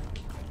is.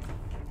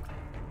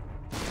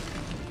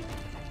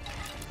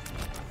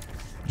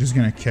 Just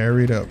gonna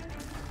carry it up.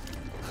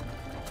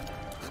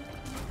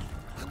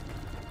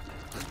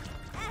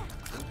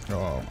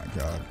 Oh my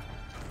god.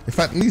 If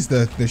at least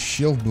the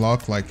shield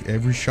blocked like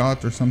every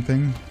shot or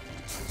something.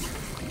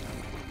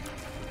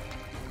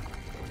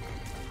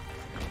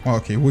 Well,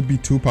 okay, it would be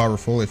too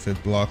powerful if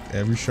it blocked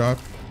every shot.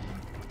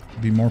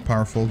 It'd be more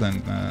powerful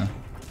than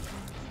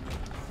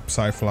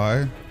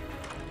Psyfly.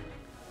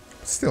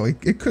 Still,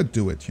 it could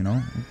do it, you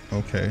know?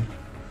 Okay.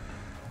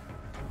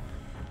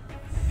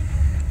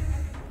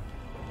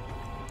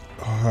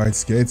 Oh,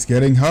 it's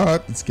getting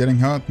hot. It's getting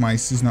hot. My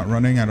IC's not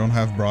running. I don't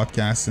have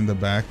broadcast in the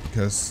back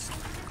because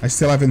I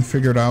still haven't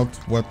figured out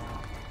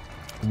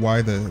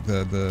why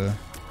the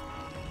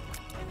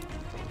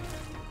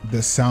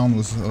sound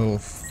was a little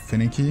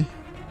finicky.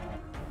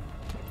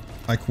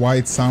 Like why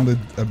it sounded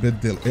a bit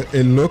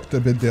it looked a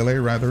bit delay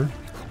rather.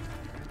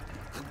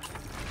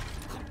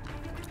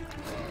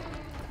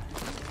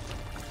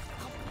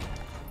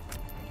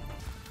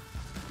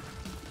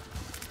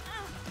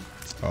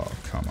 Oh,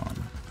 come on.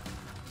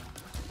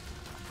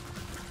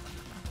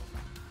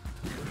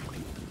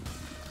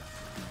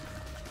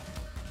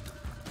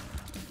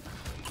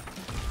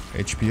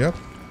 HP up.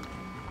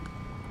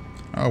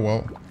 Oh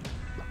well.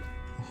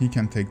 He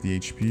can take the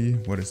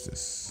HP. What is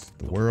this?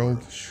 The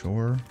world?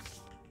 Sure.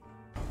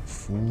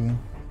 Fool.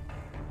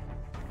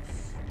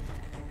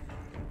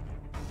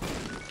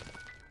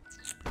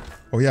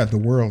 Oh yeah, the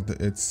world.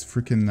 It's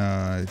freaking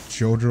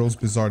JoJo's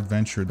Bizarre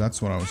Adventure.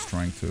 That's what I was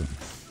trying to...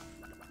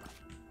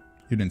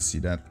 You didn't see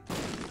that.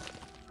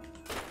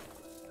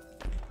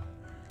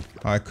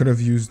 I could have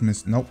used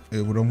Miss... Nope,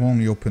 it would have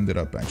only opened it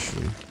up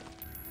actually.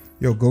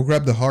 Yo, go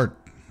grab the heart.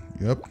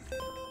 Yep.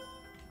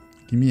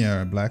 Give me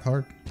a black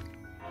heart.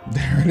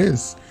 There it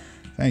is.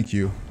 Thank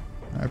you.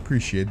 I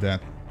appreciate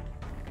that.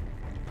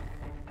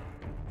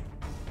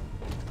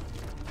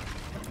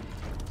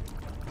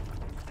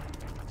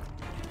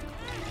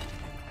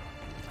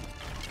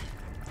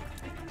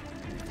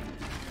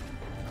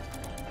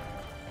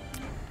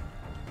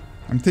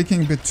 I'm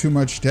taking a bit too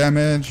much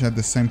damage. At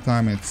the same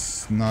time,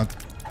 it's not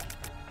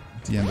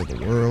the end of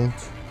the world.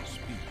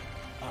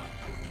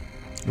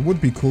 It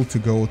would be cool to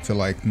go to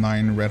like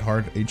 9 red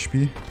heart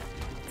HP.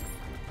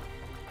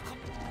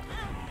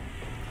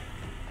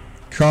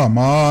 Come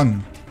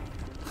on!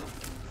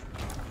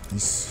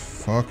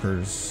 These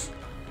fuckers.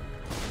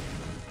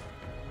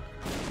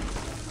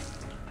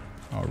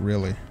 Oh,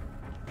 really?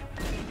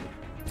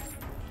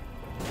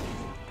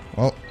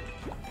 Well.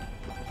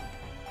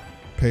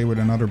 Pay with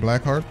another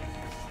black heart.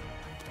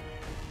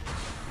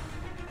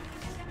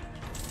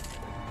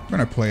 I'm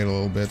gonna play it a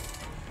little bit.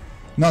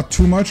 Not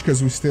too much,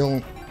 because we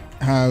still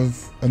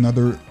have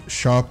another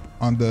shop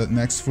on the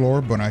next floor,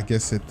 but I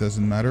guess it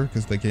doesn't matter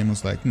because the game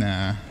was like,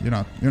 nah, you're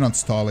not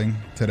stalling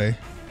today.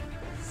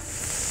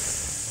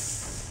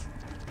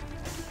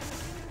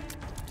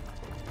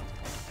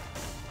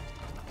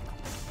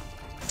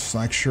 just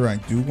like sure I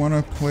do want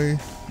to play.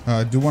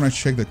 I do want to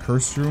check the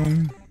curse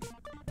room.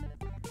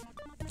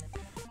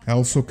 I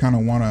also kind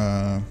of want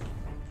to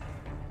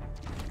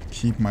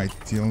keep my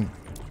deal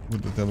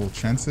with the devil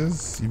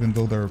chances, even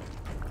though they're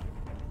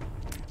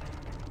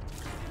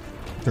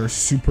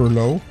super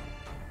low.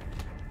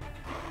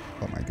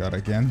 Oh my god,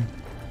 again.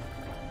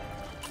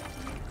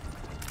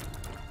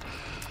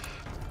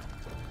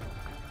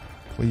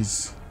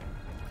 Please.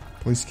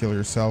 Please kill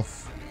yourself.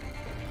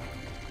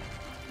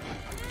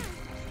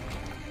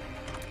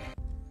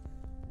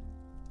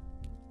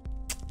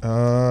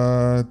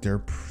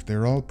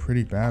 They're all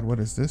pretty bad. What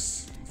is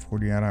this?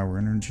 48-hour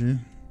energy.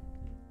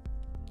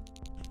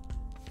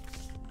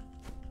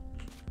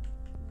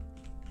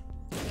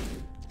 I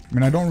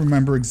mean, I don't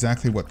remember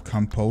exactly what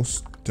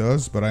compost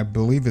does, but I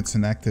believe it's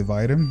an active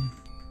item.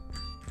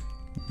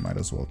 Might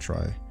as well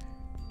try.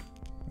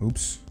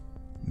 Oops.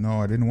 No,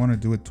 I didn't want to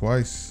do it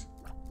twice.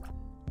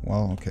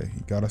 Well, okay.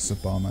 He got us a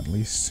bomb at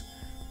least.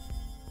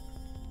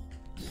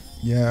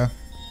 Yeah.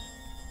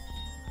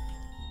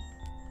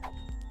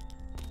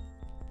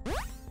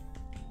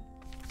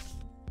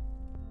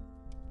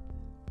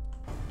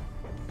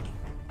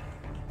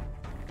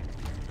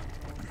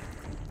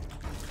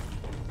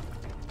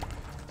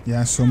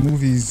 Yeah, so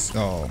movies...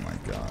 Oh my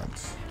god.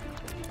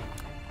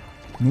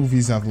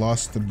 Movies have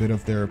lost a bit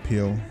of their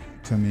appeal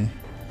to me.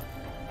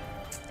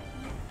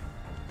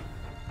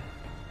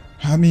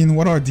 I mean,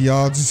 what are the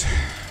odds?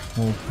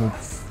 We'll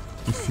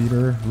defeat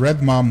her.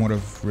 Red Mom would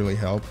have really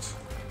helped.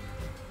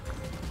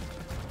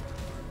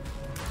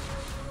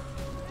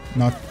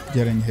 Not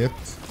getting hit.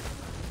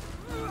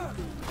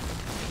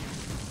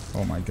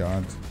 Oh my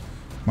god.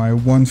 My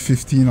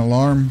 115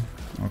 alarm.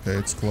 Okay,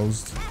 it's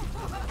closed.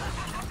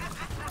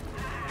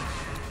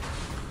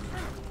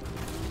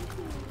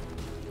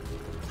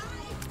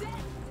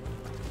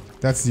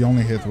 That's the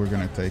only hit we're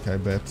gonna take, I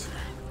bet.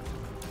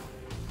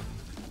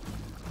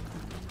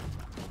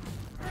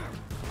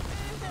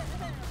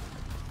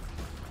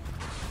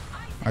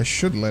 I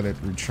should let it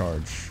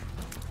recharge.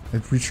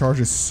 It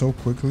recharges so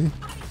quickly.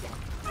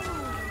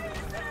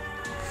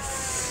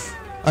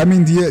 I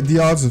mean, the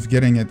odds of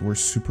getting it were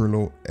super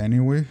low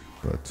anyway,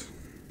 but...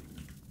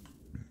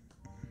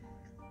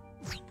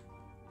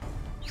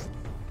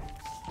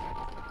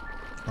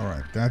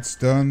 Alright, that's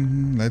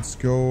done. Let's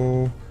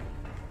go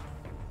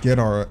get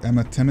our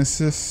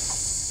hematemesis.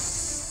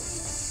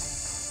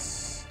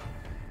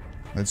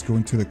 Let's go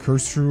into the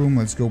curse room.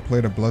 Let's go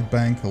play the blood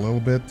bank a little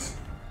bit.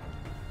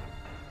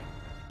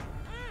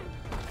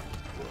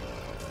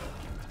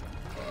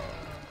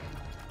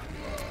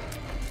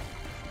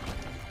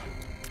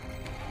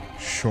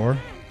 Sure.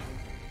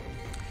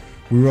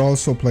 We will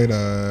also play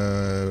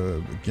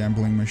the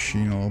gambling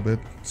machine a little bit.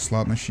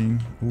 Slot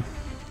machine. Oof.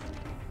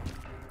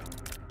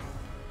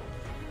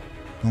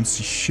 Don't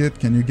see shit.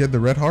 Can you get the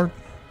red heart?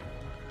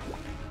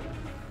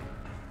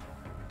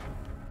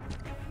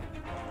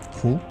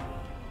 Cool.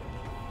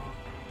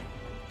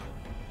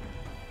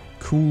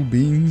 Cool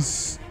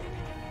beans.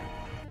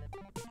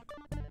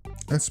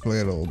 Let's play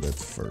it a little bit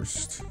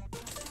first.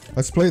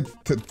 Let's play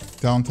it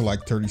down to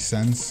like 30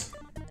 cents.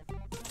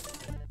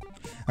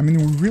 I mean,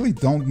 we really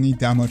don't need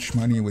that much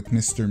money with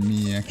Mr.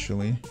 Me,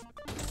 actually.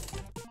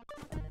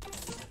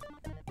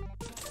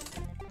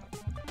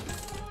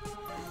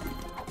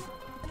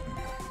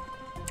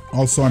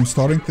 Also, I'm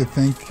starting to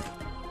think...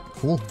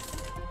 Cool.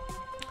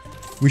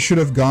 We should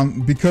have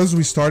gone... Because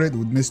we started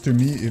with Mr.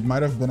 Me, it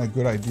might have been a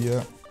good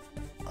idea...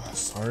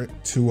 sorry.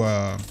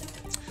 To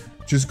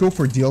just go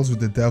for deals with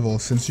the devil,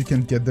 since you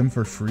can get them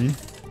for free.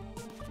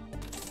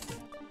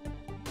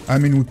 I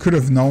mean, we could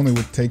have known it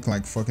would take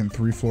like fucking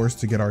 3 floors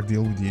to get our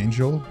deal with the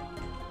angel.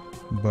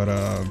 But,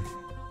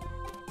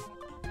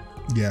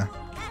 yeah.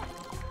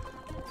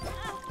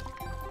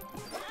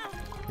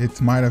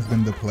 It might have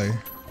been the play.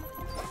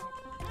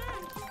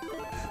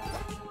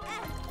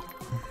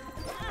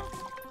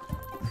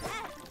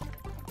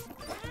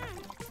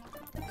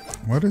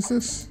 What is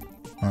this?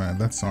 Alright,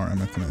 that's our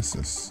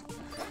hematemesis.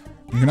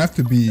 I'm gonna have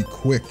to be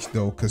quick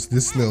though, because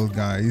this little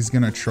guy, he's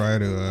gonna try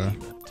to,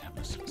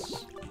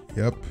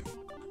 Yep.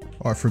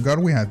 Oh, I forgot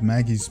we had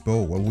Maggie's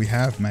bow. Well, we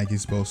have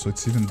Maggie's bow, so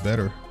it's even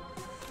better.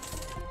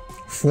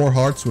 4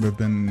 hearts would have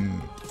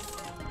been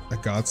a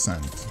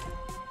godsend.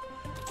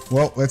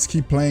 Well, let's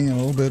keep playing a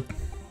little bit.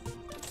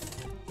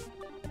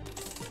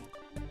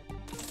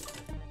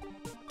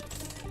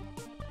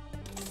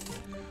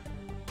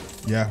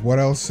 Yeah, what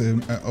else?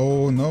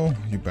 Oh no,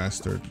 you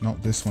bastard. No,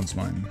 this one's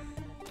mine.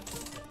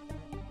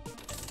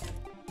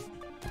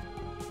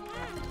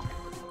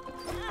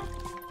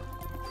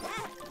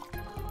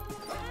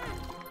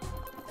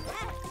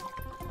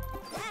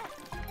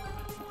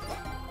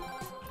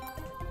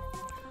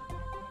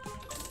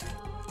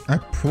 I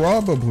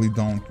probably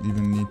don't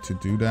even need to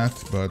do that,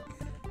 but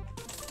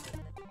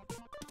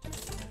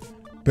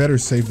better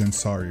safe than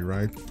sorry,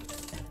 right?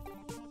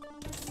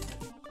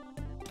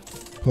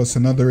 Plus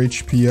another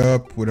HP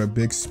up with a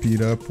big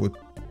speed up would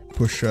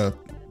push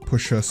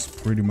us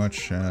pretty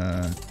much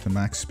to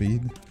max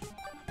speed.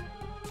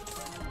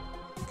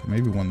 Okay,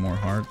 maybe one more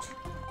heart.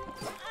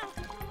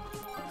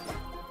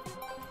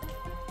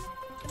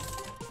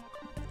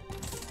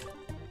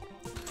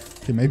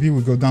 Okay, maybe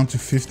we go down to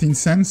 15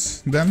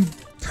 cents then.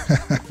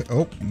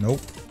 Oh,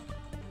 nope.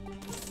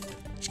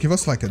 Just give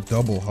us like a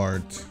double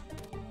heart.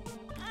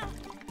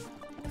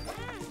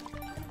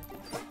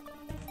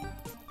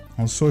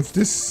 Also, if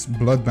this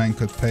blood bank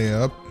could pay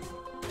up,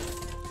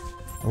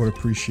 I would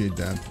appreciate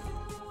that.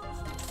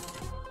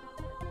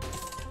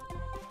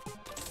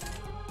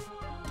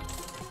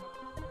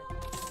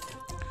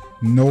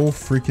 No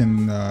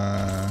freaking,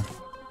 I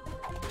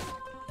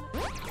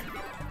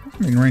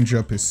mean, range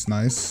up is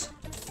nice.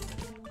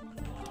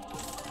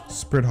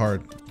 Spread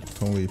heart,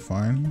 totally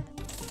fine.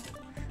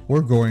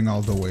 We're going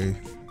all the way.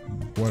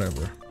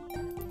 Whatever.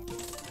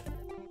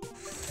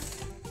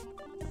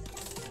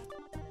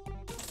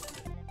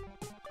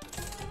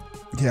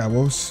 Yeah,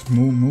 what was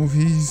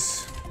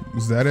movies?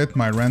 Was that it?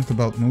 My rant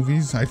about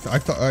movies? I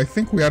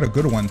think we had a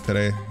good one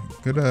today.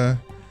 Good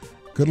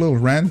little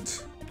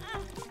rant.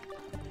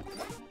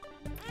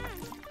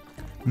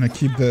 I'm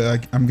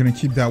gonna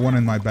keep that one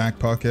in my back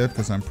pocket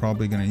because I'm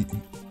probably gonna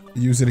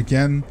use it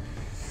again.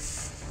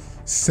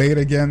 Say it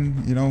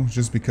again, you know,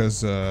 just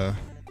because well,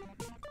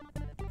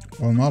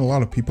 not a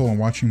lot of people are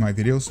watching my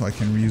videos, so I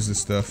can reuse this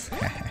stuff.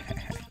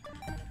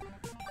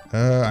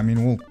 I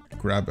mean, we'll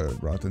grab a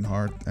rotten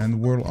heart and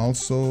we'll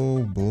also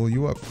blow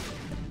you up.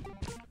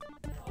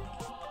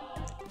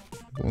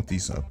 Blow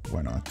these up,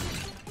 why not?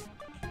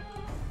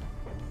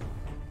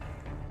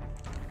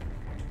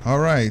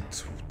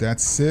 Alright,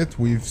 that's it.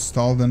 We've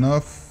stalled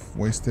enough,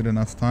 wasted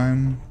enough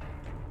time.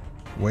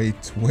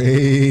 Wait.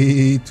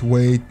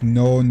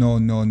 No. No.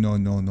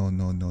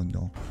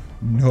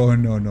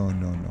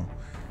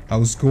 I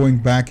was going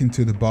back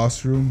into the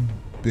boss room.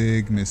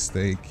 Big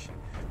mistake.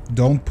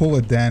 Don't pull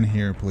a Dan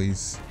here,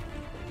 please.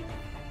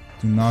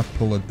 Do not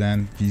pull a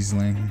Dan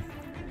Giesling.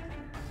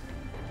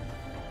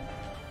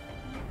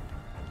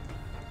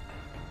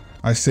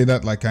 I say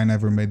that like I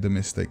never made the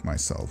mistake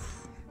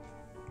myself.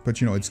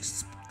 But you know,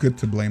 it's good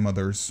to blame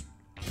others.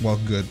 Well,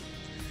 good.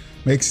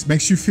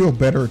 Makes you feel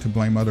better to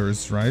blame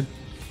others, right?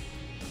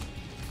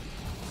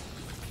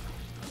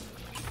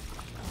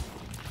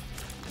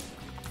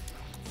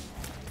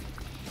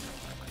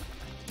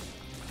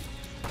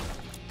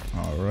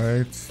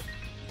 Alright.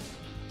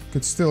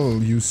 Could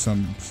still use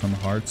some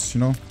hearts,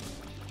 you know?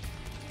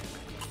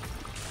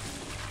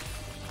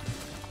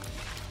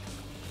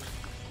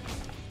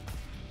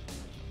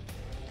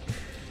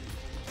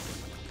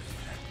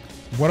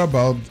 What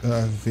about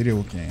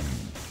video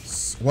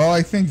games? Well,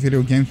 I think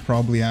video games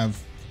probably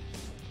have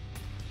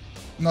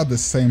not the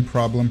same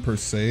problem per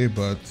se,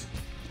 but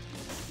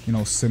you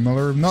know,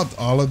 similar. Not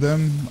all of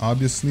them,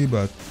 obviously,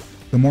 but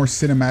the more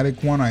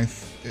cinematic one,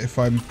 if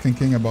I'm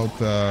thinking about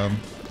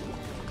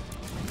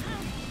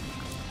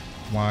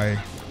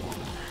why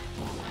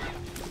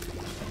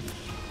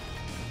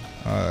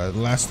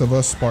Last of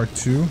Us Part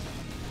 2,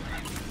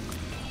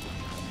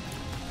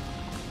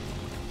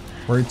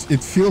 where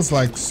it feels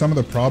like some of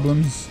the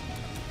problems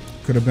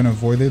could have been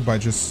avoided by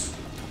just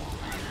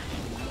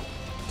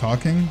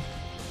talking.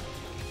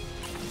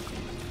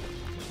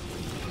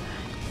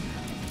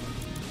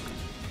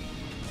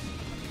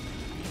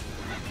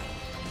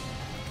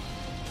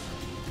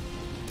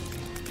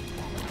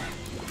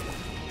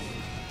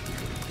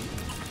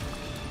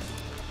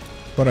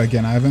 But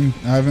again, I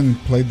haven't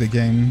played the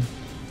game.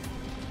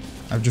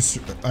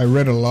 I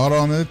read a lot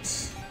on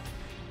it,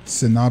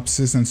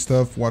 synopsis and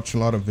stuff, watched a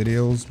lot of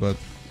videos, but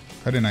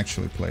I didn't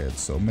actually play it.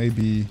 So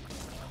maybe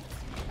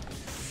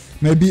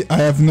I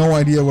have no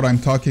idea what I'm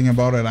talking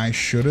about and I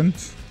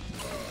shouldn't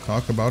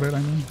talk about it, I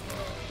mean.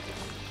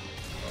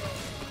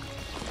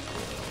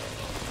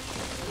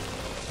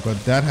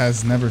 But that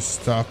has never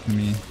stopped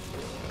me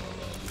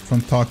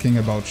from talking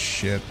about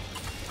shit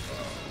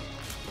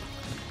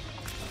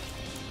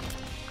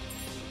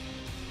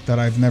that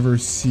I've never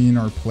seen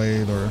or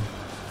played, or...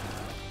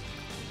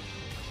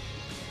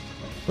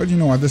 But you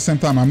know, at the same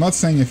time, I'm not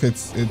saying if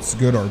it's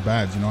good or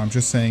bad, you know, I'm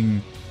just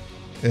saying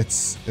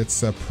it's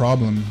a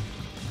problem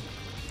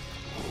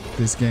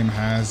this game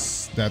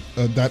has that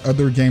that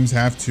other games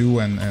have too,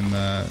 and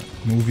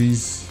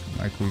movies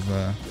like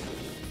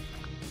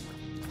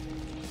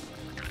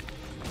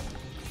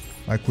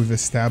we've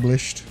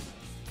established.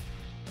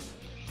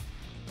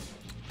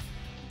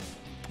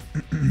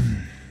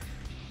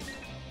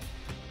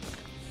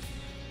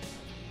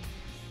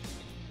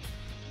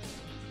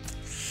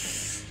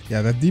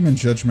 Yeah, that Demon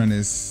Judgment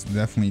is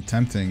definitely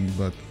tempting,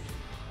 but...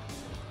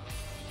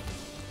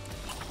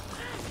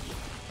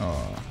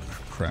 Oh,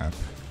 crap.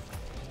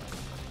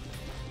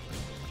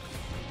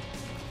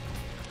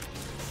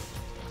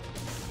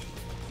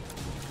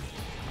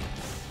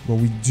 But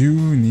we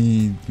do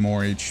need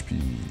more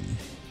HP.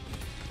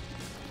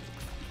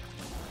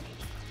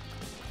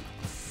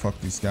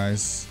 Fuck these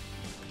guys.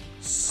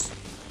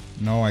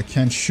 No, I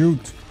can't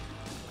shoot.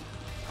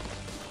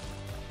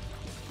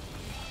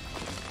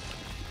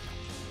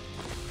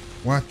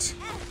 What?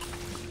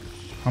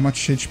 How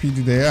much HP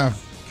do they have?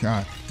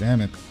 God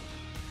damn it.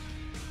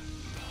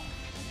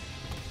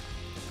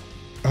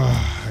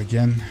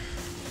 Again.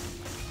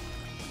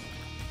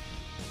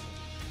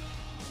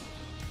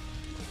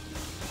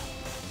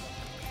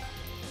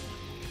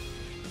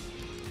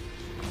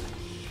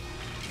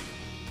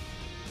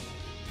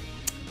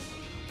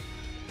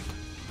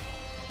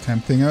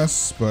 tempting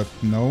us, but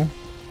no.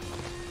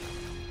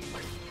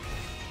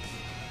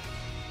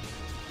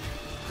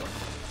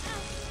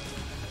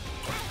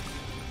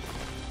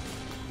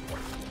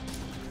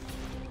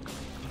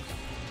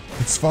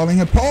 It's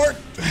falling apart.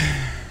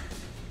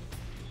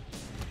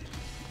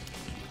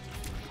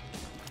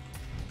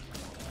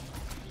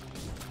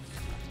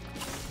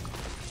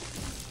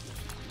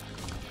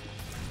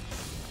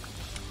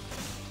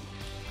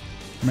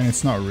 I mean,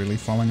 it's not really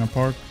falling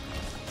apart.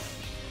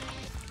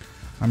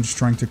 I'm just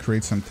trying to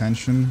create some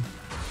tension.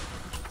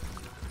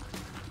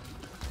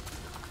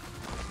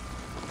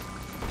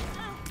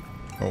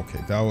 Okay,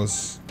 that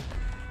was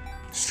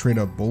straight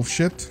up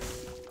bullshit.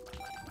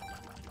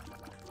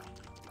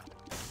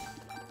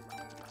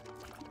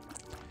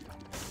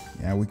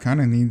 Yeah, we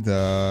kind of need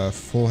the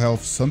full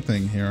health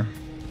something here.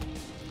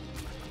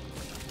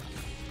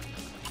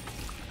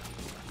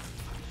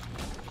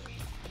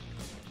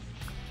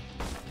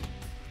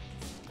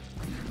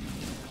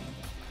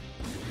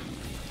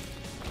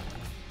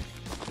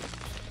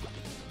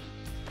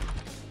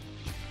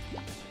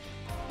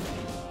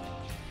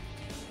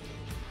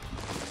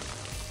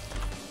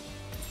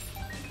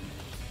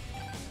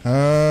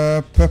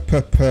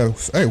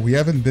 Hey, we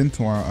haven't been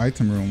to our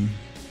item room.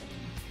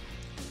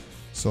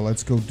 So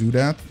let's go do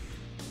that.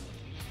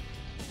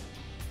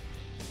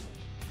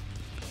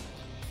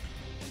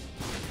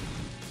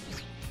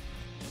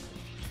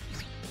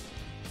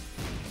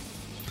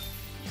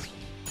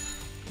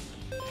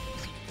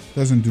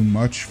 Doesn't do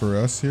much for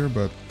us here,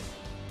 but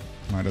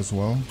might as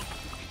well.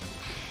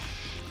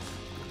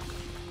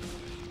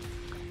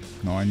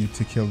 No, I need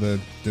to kill the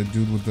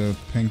dude with the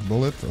pink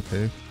bullet.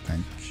 Okay,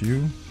 thank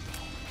you.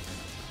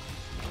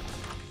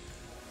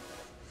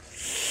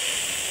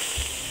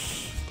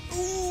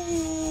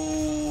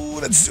 Ooh,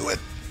 let's do it.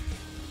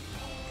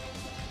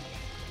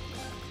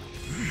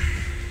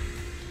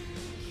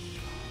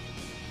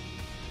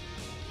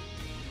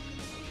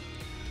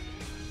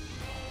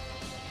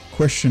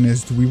 Question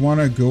is, do we want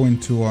to go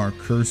into our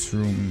curse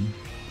room?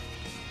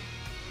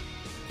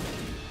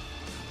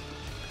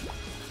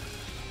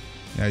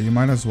 Yeah, you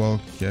might as well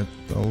get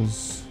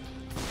those.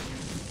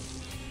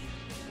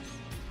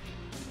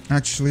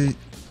 Actually,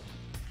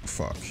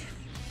 fuck.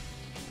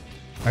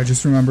 I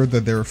just remembered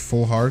that they were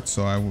full heart,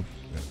 so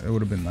it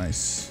would have been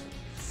nice.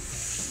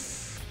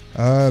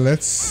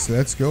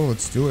 Let's go.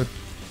 Let's do it.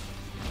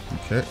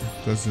 Okay,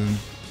 doesn't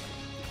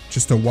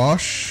just a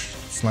wash.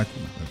 It's like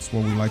that's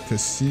what we like to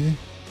see.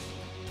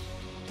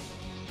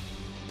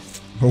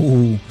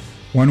 Oh,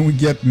 when we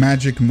get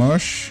magic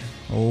mush,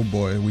 oh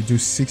boy, we do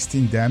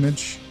 16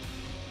 damage.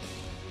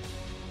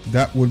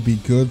 That would be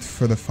good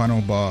for the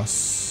final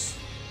boss.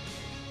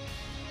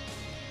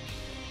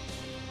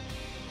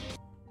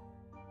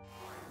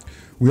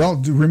 We all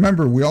do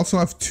remember we also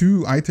have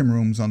 2 item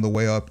rooms on the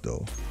way up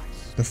though.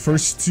 The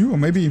first 2 or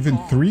maybe even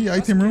 3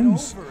 item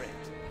rooms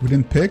we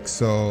didn't pick,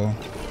 so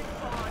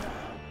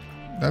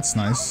that's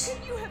nice.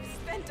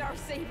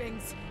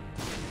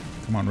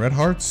 Come on, red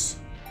hearts.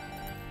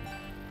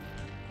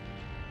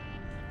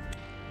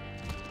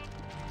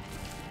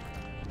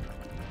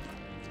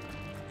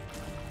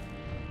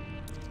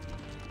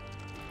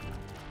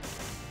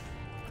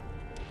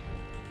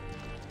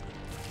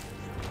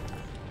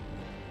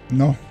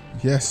 No,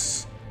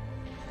 yes.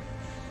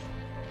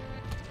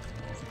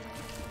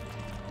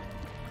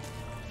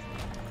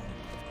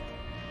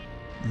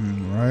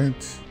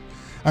 Right.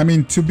 I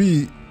mean, to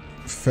be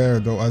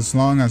fair though, as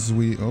long as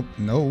we... Oh,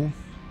 no.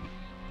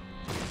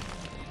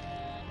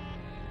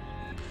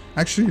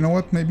 Actually, you know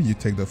what? Maybe you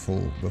take the full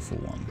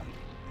one.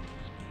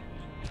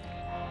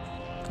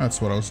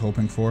 That's what I was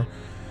hoping for.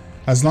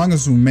 As long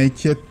as we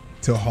make it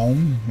to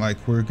home, like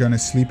we're gonna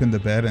sleep in the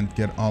bed and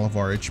get all of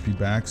our HP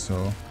back,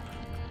 so...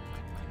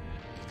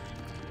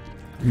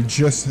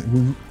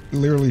 We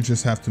literally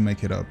just have to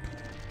make it up.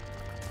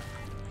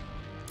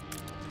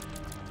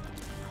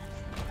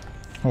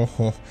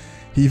 Oh,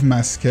 Heave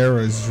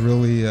Mascara is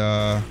really,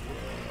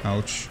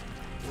 ouch.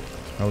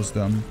 That was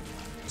dumb.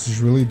 This is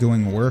really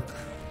doing work.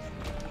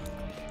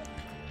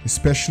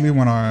 Especially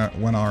when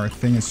our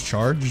thing is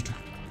charged.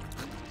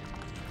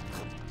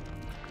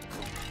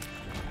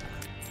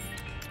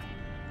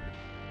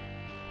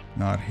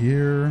 Not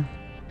here.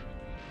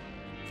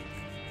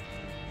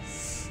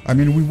 I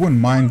mean, we wouldn't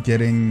mind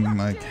getting,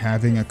 like,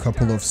 having a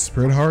couple of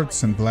spirit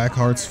hearts and black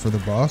hearts for the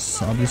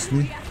boss,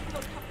 obviously.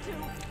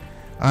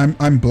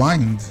 I'm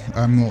blind.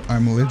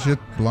 I'm legit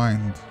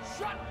blind.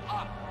 Shut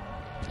up!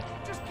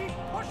 Just keep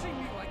pushing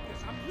me like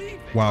this. I'm leaving.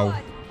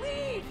 Wow.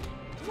 Leave!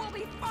 We'll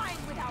be fine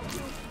without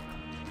you.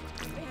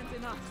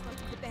 Abandon us like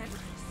you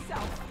abandoned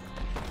yourself.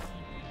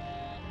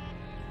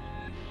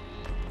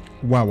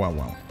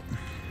 Wow.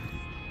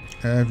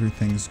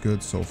 Everything's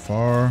good so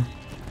far.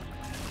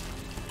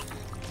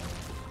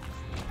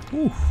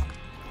 Ooh.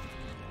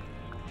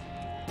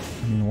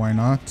 I mean, why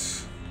not?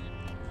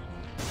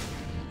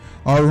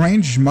 Our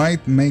range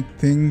might make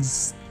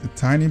things a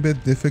tiny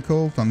bit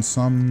difficult on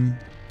some...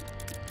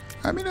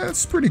 I mean,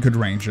 that's pretty good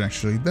range,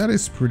 actually. That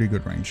is pretty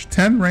good range.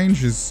 10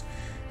 range is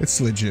It's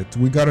legit.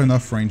 We got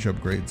enough range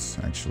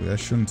upgrades, actually. I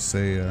shouldn't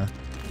say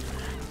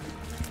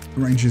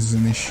range is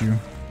an issue.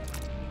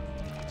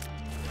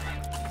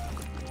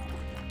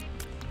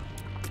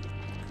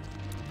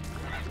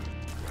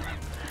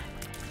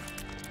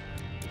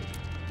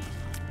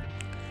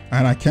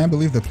 And I can't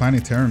believe the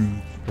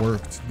planetarium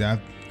worked that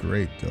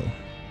great, though.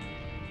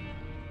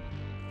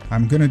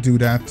 I'm gonna do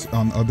that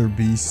on other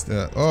beasts.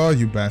 Oh,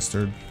 you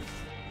bastard.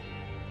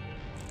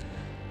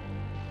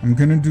 I'm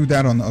gonna do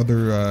that on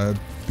other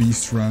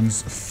beast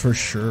runs for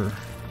sure.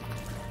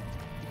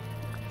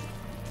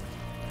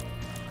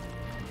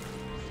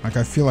 Like,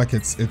 I feel like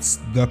it's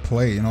the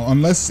play, you know,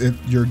 unless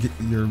your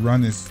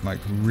run is like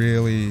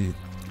really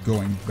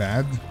going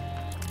bad.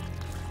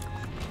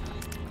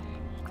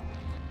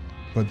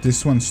 But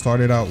this one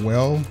started out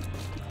well,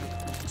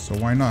 so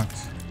why not?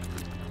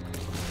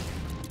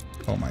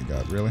 Oh my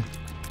god, really?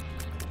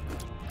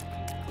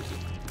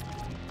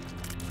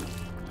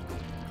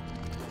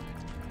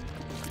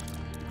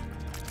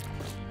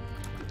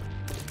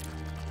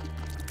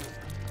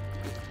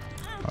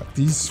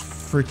 These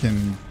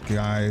freaking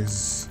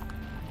guys.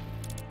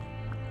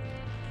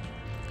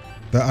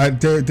 They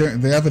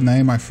have a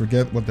name, I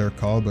forget what they're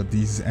called, but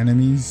these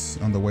enemies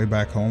on the way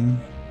back home.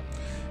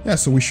 Yeah,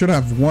 so we should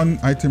have one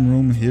item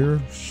room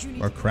here,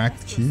 a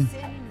cracked key.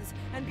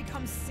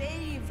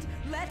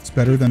 It's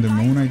better than the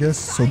moon, I guess.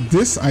 So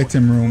this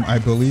item room, I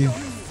believe,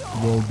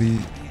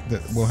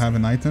 will have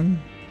an item.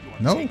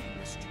 No?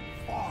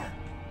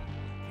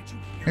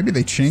 Maybe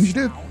they changed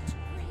it?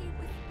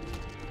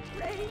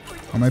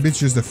 Or maybe it's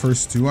just the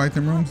first two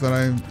item rooms that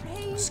I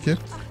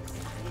skipped?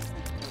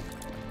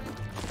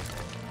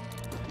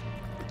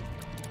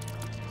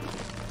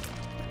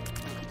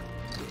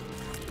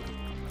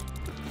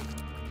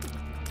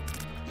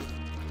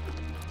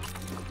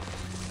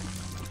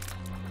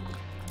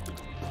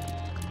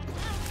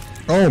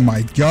 Oh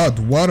my god,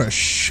 what a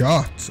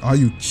shot! Are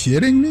you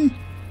kidding me?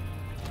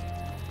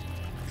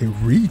 It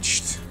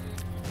reached.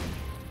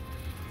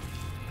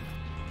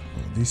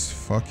 Oh, these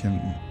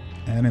fucking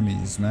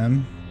enemies,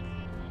 man.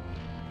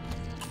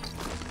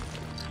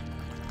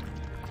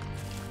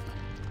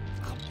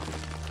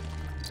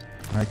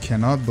 I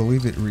cannot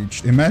believe it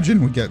reached.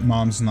 Imagine we get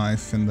mom's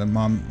knife in the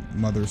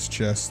mother's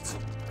chest.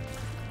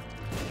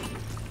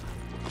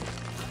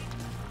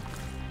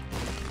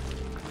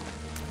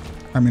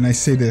 I mean, I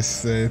say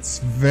this, it's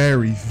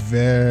very,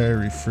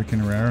 very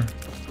freaking rare.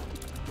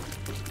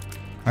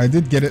 I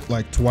did get it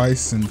like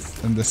twice in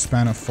the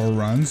span of 4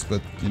 runs,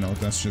 but you know,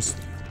 that's just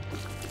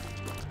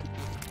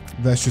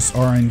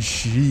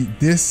RNG.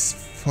 This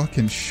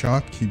fucking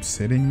shot keeps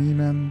hitting me,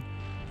 man.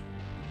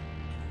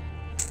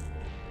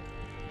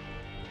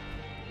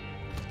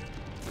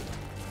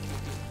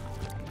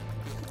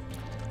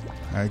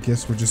 I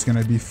guess we're just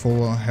gonna be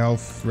full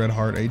health, red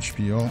heart,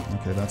 HP. Oh,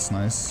 okay, that's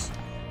nice.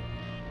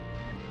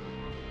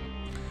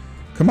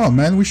 Come on,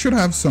 man. We should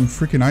have some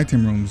freaking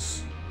item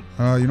rooms.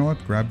 You know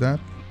what? Grab that.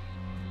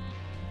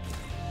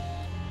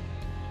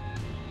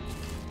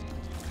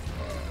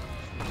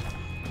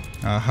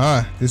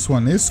 Aha. This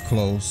one is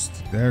closed.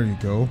 There you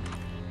go.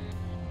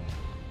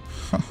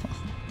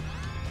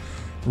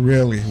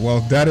 Really?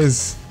 Well, that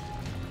is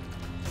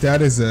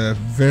a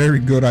very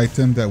good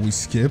item that we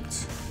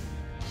skipped.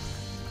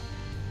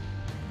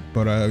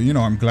 But, you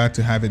know, I'm glad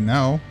to have it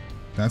now.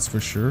 That's for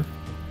sure.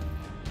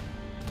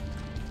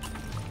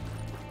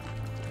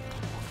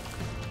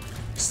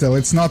 Still,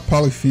 it's not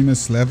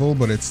Polyphemus level,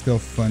 but it's still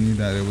funny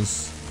that it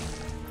was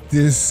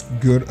this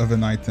good of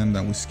an item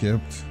that we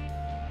skipped.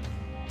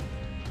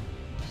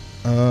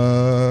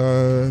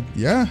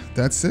 Yeah,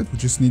 that's it. We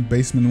just need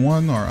basement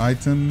 1, our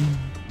item.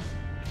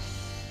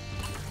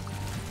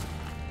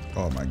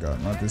 Oh my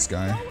god, not this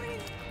guy.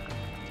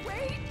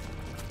 Wait,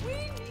 we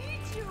need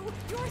you.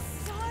 Your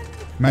son.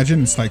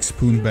 Imagine it's like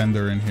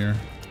Spoonbender in here.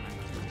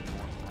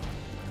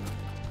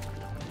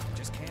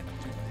 Just can't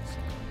do this.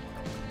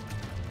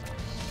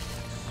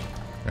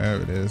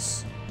 There it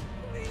is.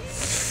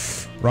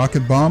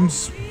 Rocket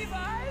bombs?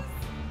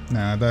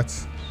 Nah,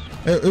 that's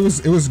it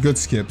was good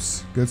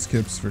skips. Good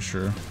skips for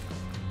sure.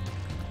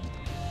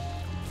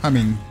 I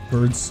mean,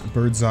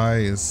 bird's eye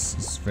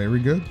is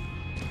very good.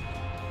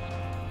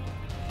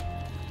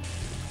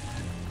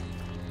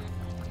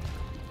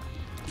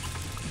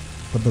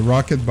 But the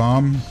rocket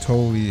bomb,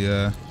 totally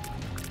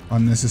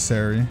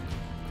unnecessary.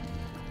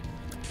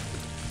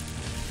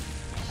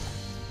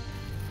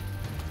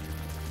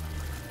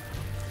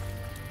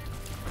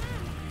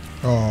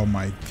 Oh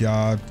my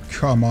god,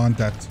 come on,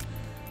 that...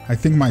 I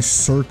think my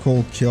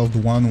circle killed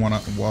one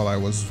while I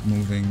was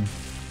moving.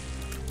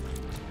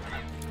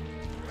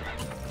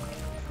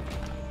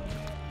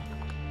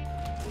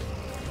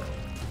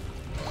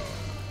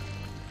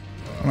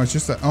 Oh, it's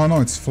just that... Oh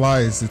no, it's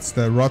flies. It's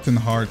the rotten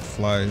heart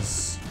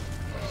flies.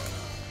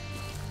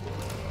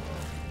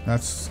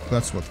 That's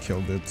what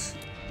killed it.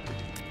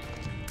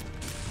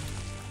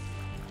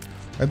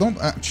 I don't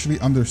actually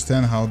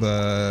understand how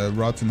the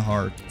rotten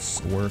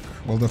hearts work.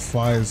 Well, the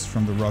flies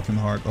from the rotten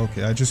heart.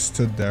 Okay, I just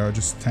stood there. I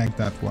just tanked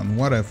that one.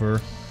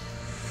 Whatever.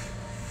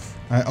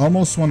 I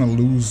almost want to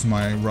lose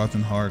my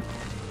Rotten Heart.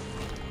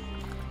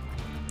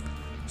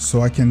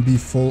 So I can be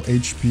full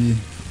HP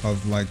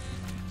of like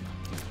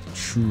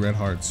true red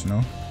hearts, you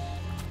know?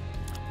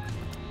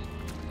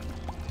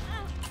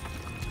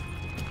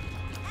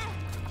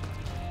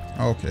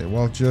 Okay,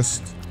 well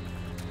just...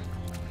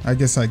 I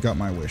guess I got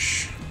my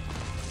wish.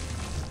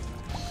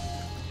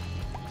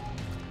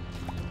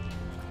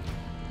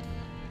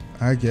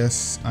 I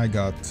guess I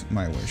got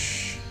my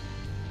wish.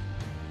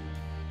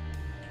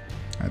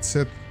 That's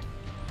it.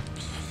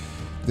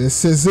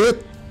 This is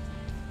it.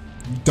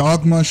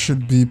 Dogma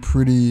should be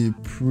pretty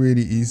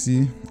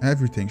easy.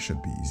 Everything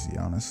should be easy,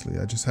 honestly.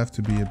 I just have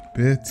to be a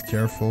bit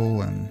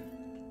careful and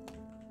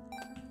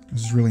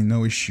there's really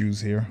no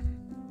issues here.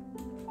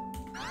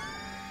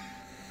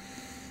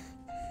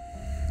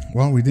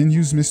 Well, we didn't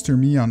use Mr.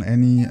 Me on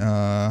any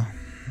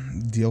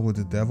deal with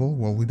the devil.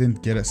 Well, we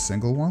didn't get a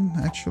single one,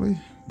 actually.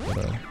 But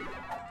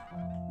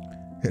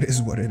it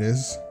is what it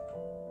is.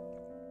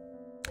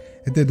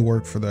 It did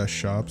work for the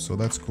shop, so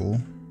that's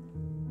cool.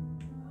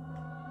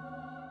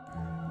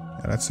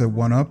 Yeah, that's a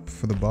 1-up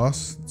for the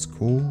boss. It's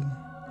cool.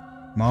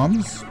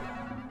 Moms?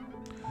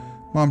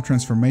 Mom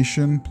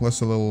transformation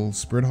plus a little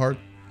spirit heart.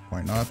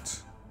 Why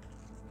not?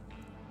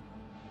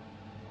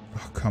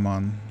 Oh, come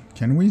on.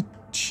 Can we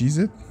cheese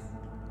it?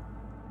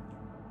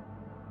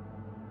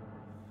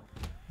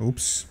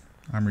 Oops.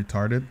 I'm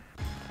retarded.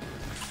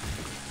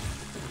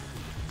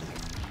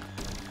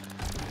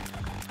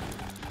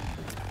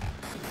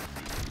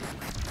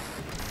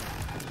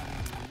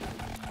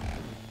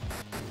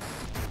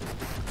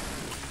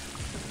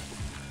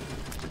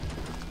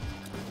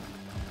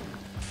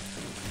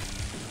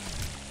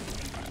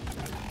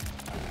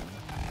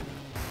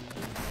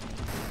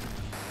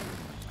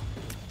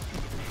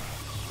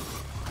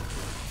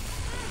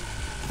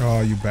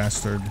 Oh, you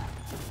bastard.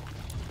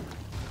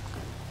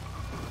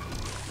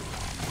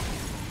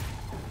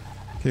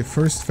 Okay,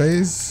 first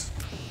phase.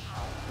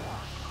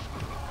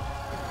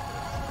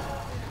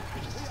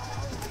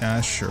 Yeah,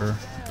 sure.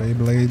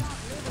 Beyblade.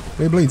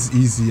 Beyblade's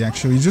easy,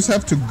 actually. You just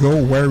have to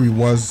go where he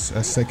was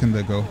a second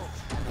ago.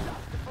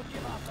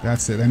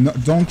 That's it. And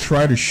don't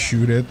try to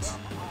shoot it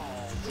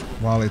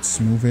while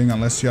it's moving,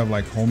 unless you have,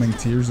 like, homing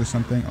tears or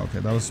something. Okay,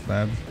 that was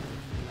bad.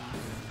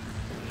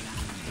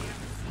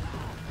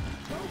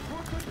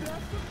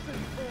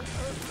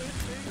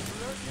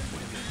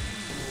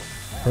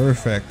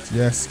 Perfect.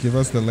 Yes, give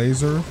us the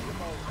laser.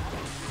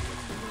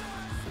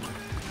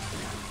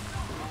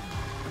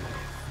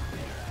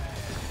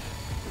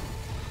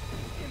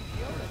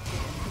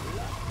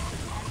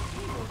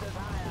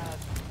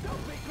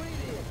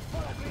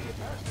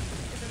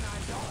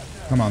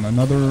 Come on,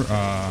 another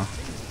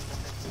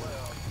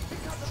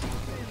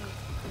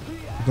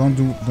don't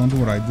do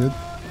what I did.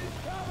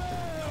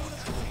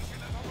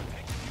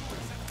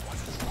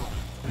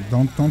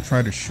 Don't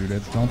try to shoot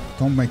it.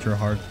 Don't make your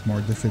heart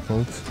more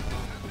difficult.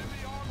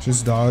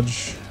 Just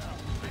dodge.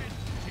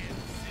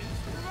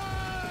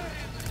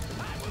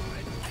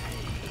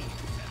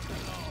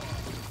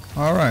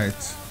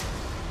 Alright.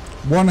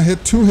 One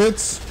hit, 2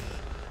 hits.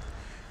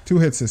 2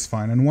 hits is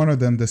fine. And one of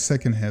them, the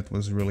second hit,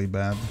 was really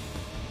bad.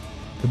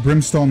 The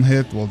brimstone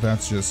hit, well,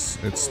 that's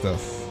just its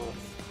stuff.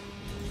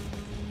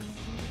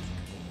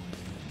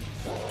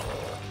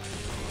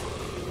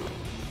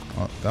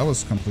 Oh, that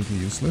was completely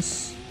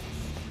useless.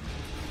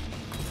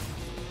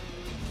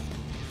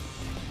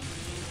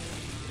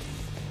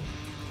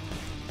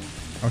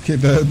 Okay,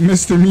 the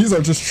Mr. Me's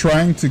are just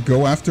trying to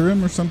go after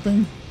him or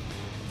something.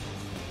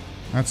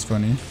 That's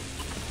funny.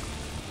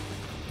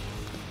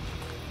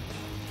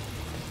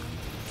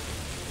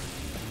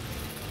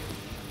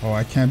 Oh,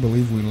 I can't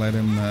believe we let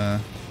him...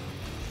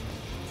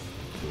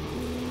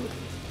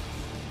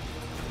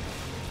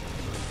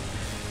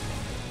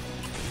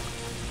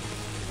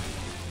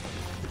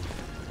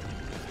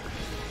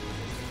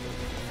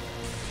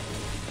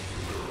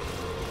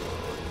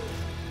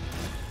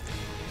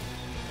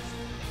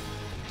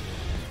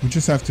 We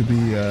just have to be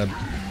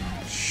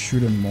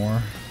shoot him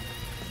more.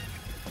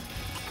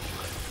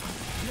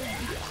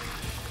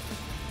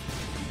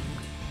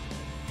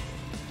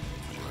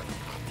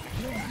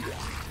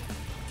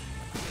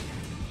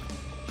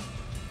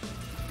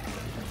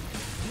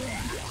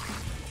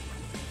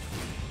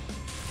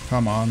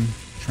 Come on,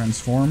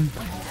 transform.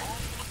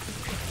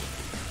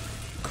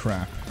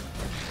 Crap.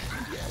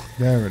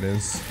 There it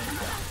is.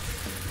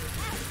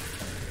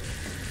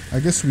 I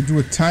guess we do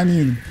a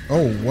tiny...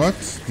 Oh, what?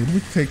 Did we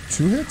take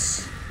 2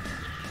 hits?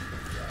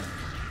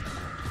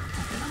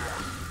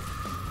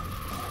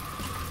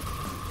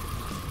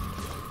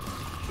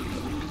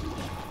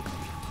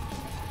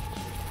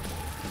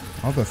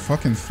 All the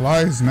fucking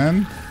flies,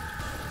 man.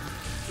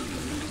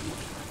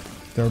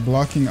 They're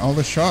blocking all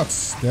the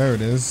shots. There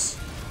it is.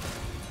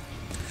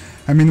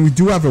 I mean, we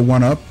do have a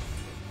 1-up.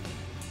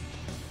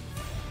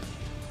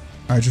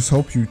 I just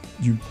hope you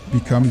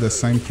become the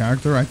same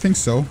character. I think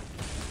so.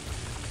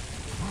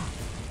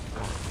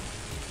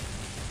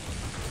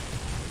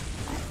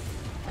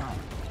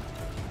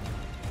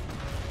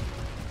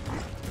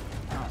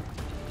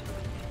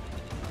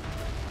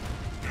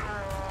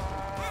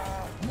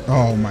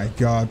 Oh my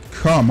god,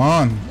 come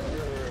on.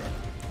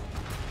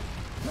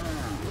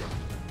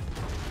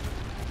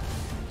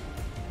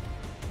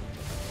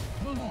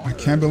 I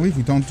can't believe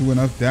we don't do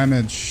enough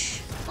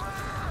damage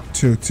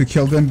to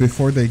kill them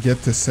before they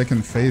get to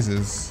second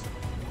phases.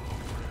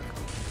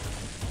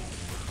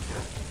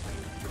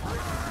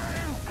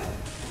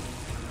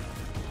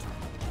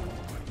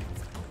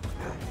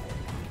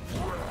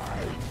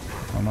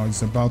 Oh no,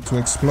 he's about to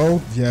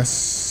explode.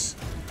 Yes.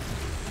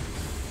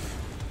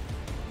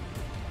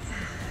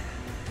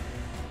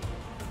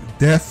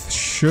 Death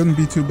shouldn't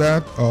be too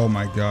bad. Oh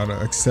my god,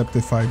 except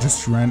if I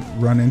just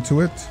run into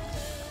it.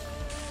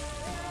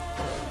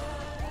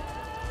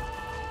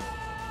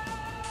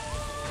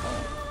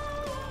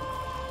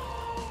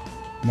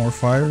 More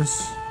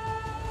fires.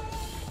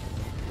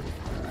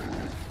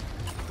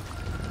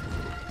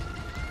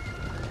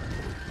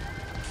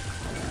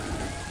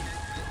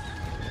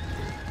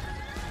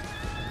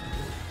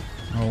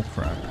 Oh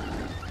crap.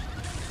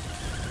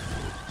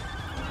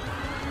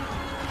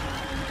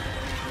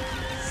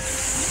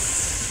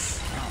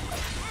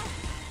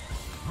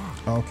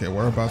 Okay,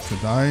 we're about to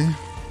die.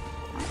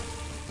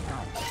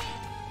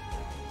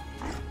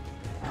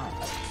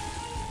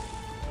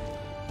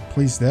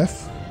 Please,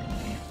 death.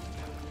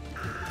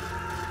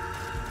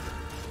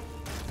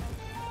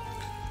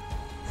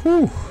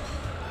 Whew.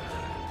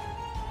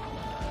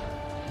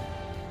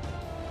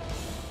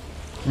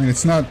 I mean,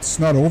 it's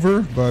not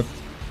over, but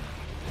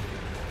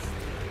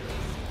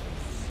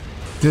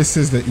this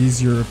is the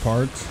easier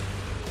part.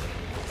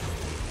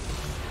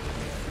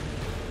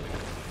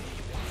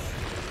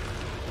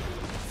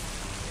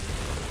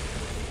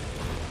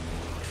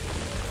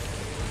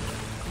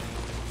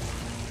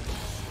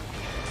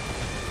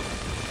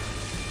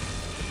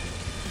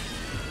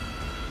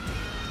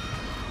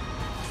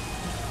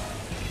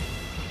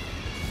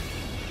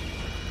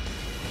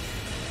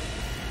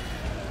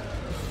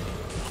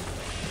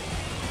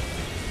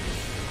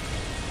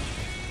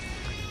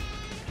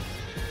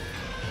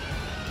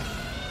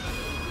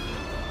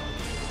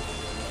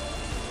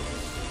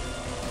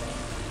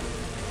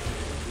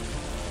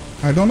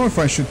 I don't know if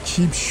I should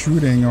keep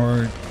shooting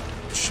or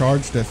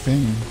charge the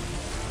thing.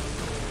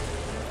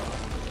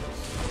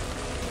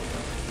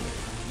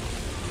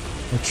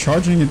 But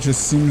charging it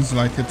just seems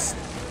like it's...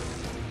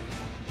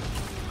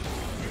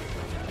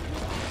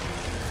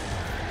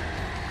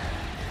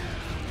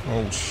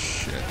 Oh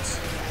shit.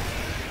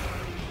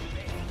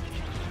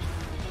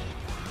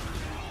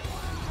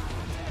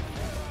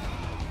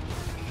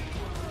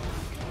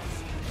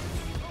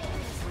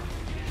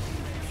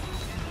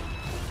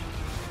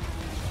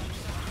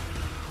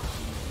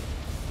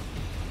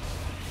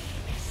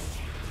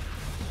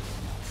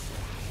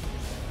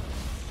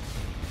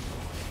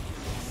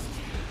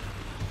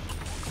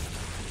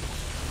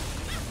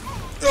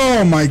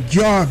 Oh my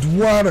god,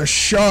 what a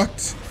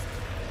shot!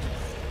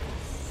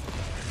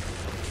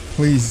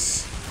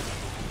 Please.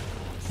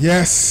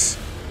 Yes!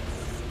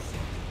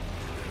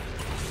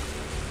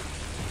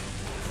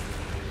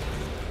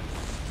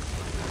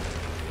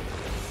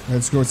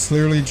 Let's go. It's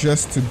literally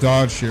just to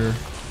dodge here.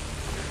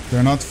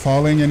 They're not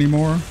falling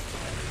anymore.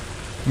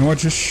 You know what?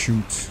 Just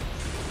shoot.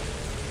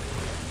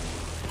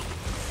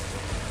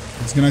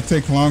 It's gonna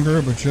take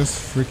longer, but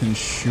just freaking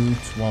shoot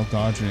while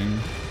dodging.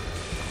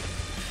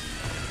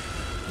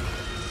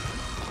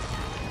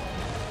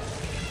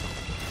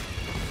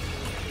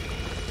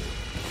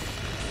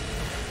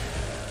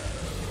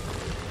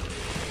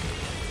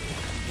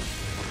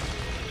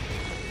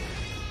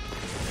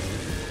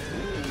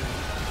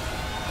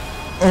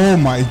 Oh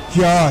my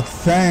god,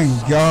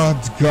 thank god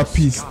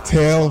Guppy's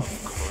tail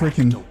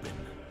freaking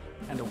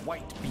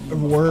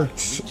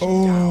worked.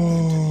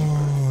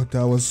 Oh,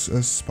 that was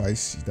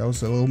spicy. That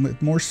was a little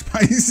bit more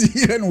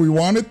spicy than we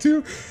wanted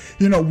to.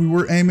 You know, we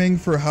were aiming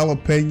for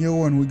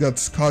jalapeno and we got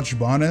Scotch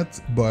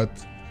bonnet,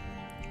 but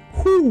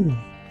whew,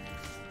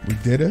 we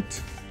did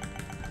it.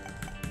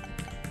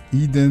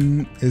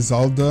 Eden is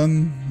all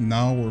done.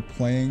 Now we're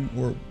playing,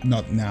 or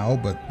not now,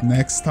 but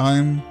next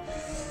time.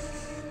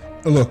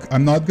 Look,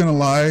 I'm not gonna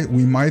lie,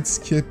 we might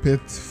skip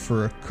it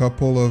for a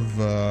couple of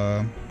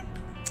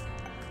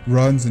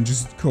runs and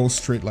just go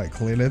straight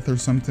like Lilith or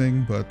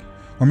something, but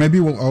or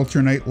maybe we'll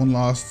alternate, one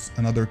lost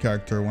another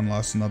character, one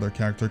lost another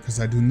character, because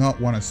I do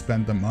not want to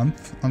spend a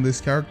month on this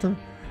character.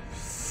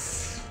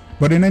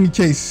 But in any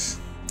case,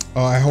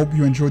 I hope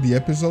you enjoyed the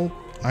episode.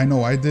 I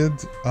know I did.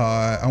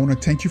 I want to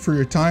thank you for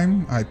your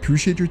time. I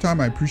appreciate your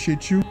time. I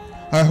appreciate you.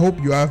 I hope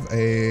you have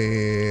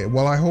a...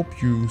 Well, I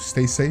hope you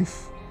stay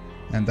safe.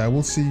 And I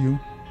will see you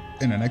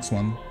in the next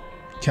one.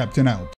 Captain out.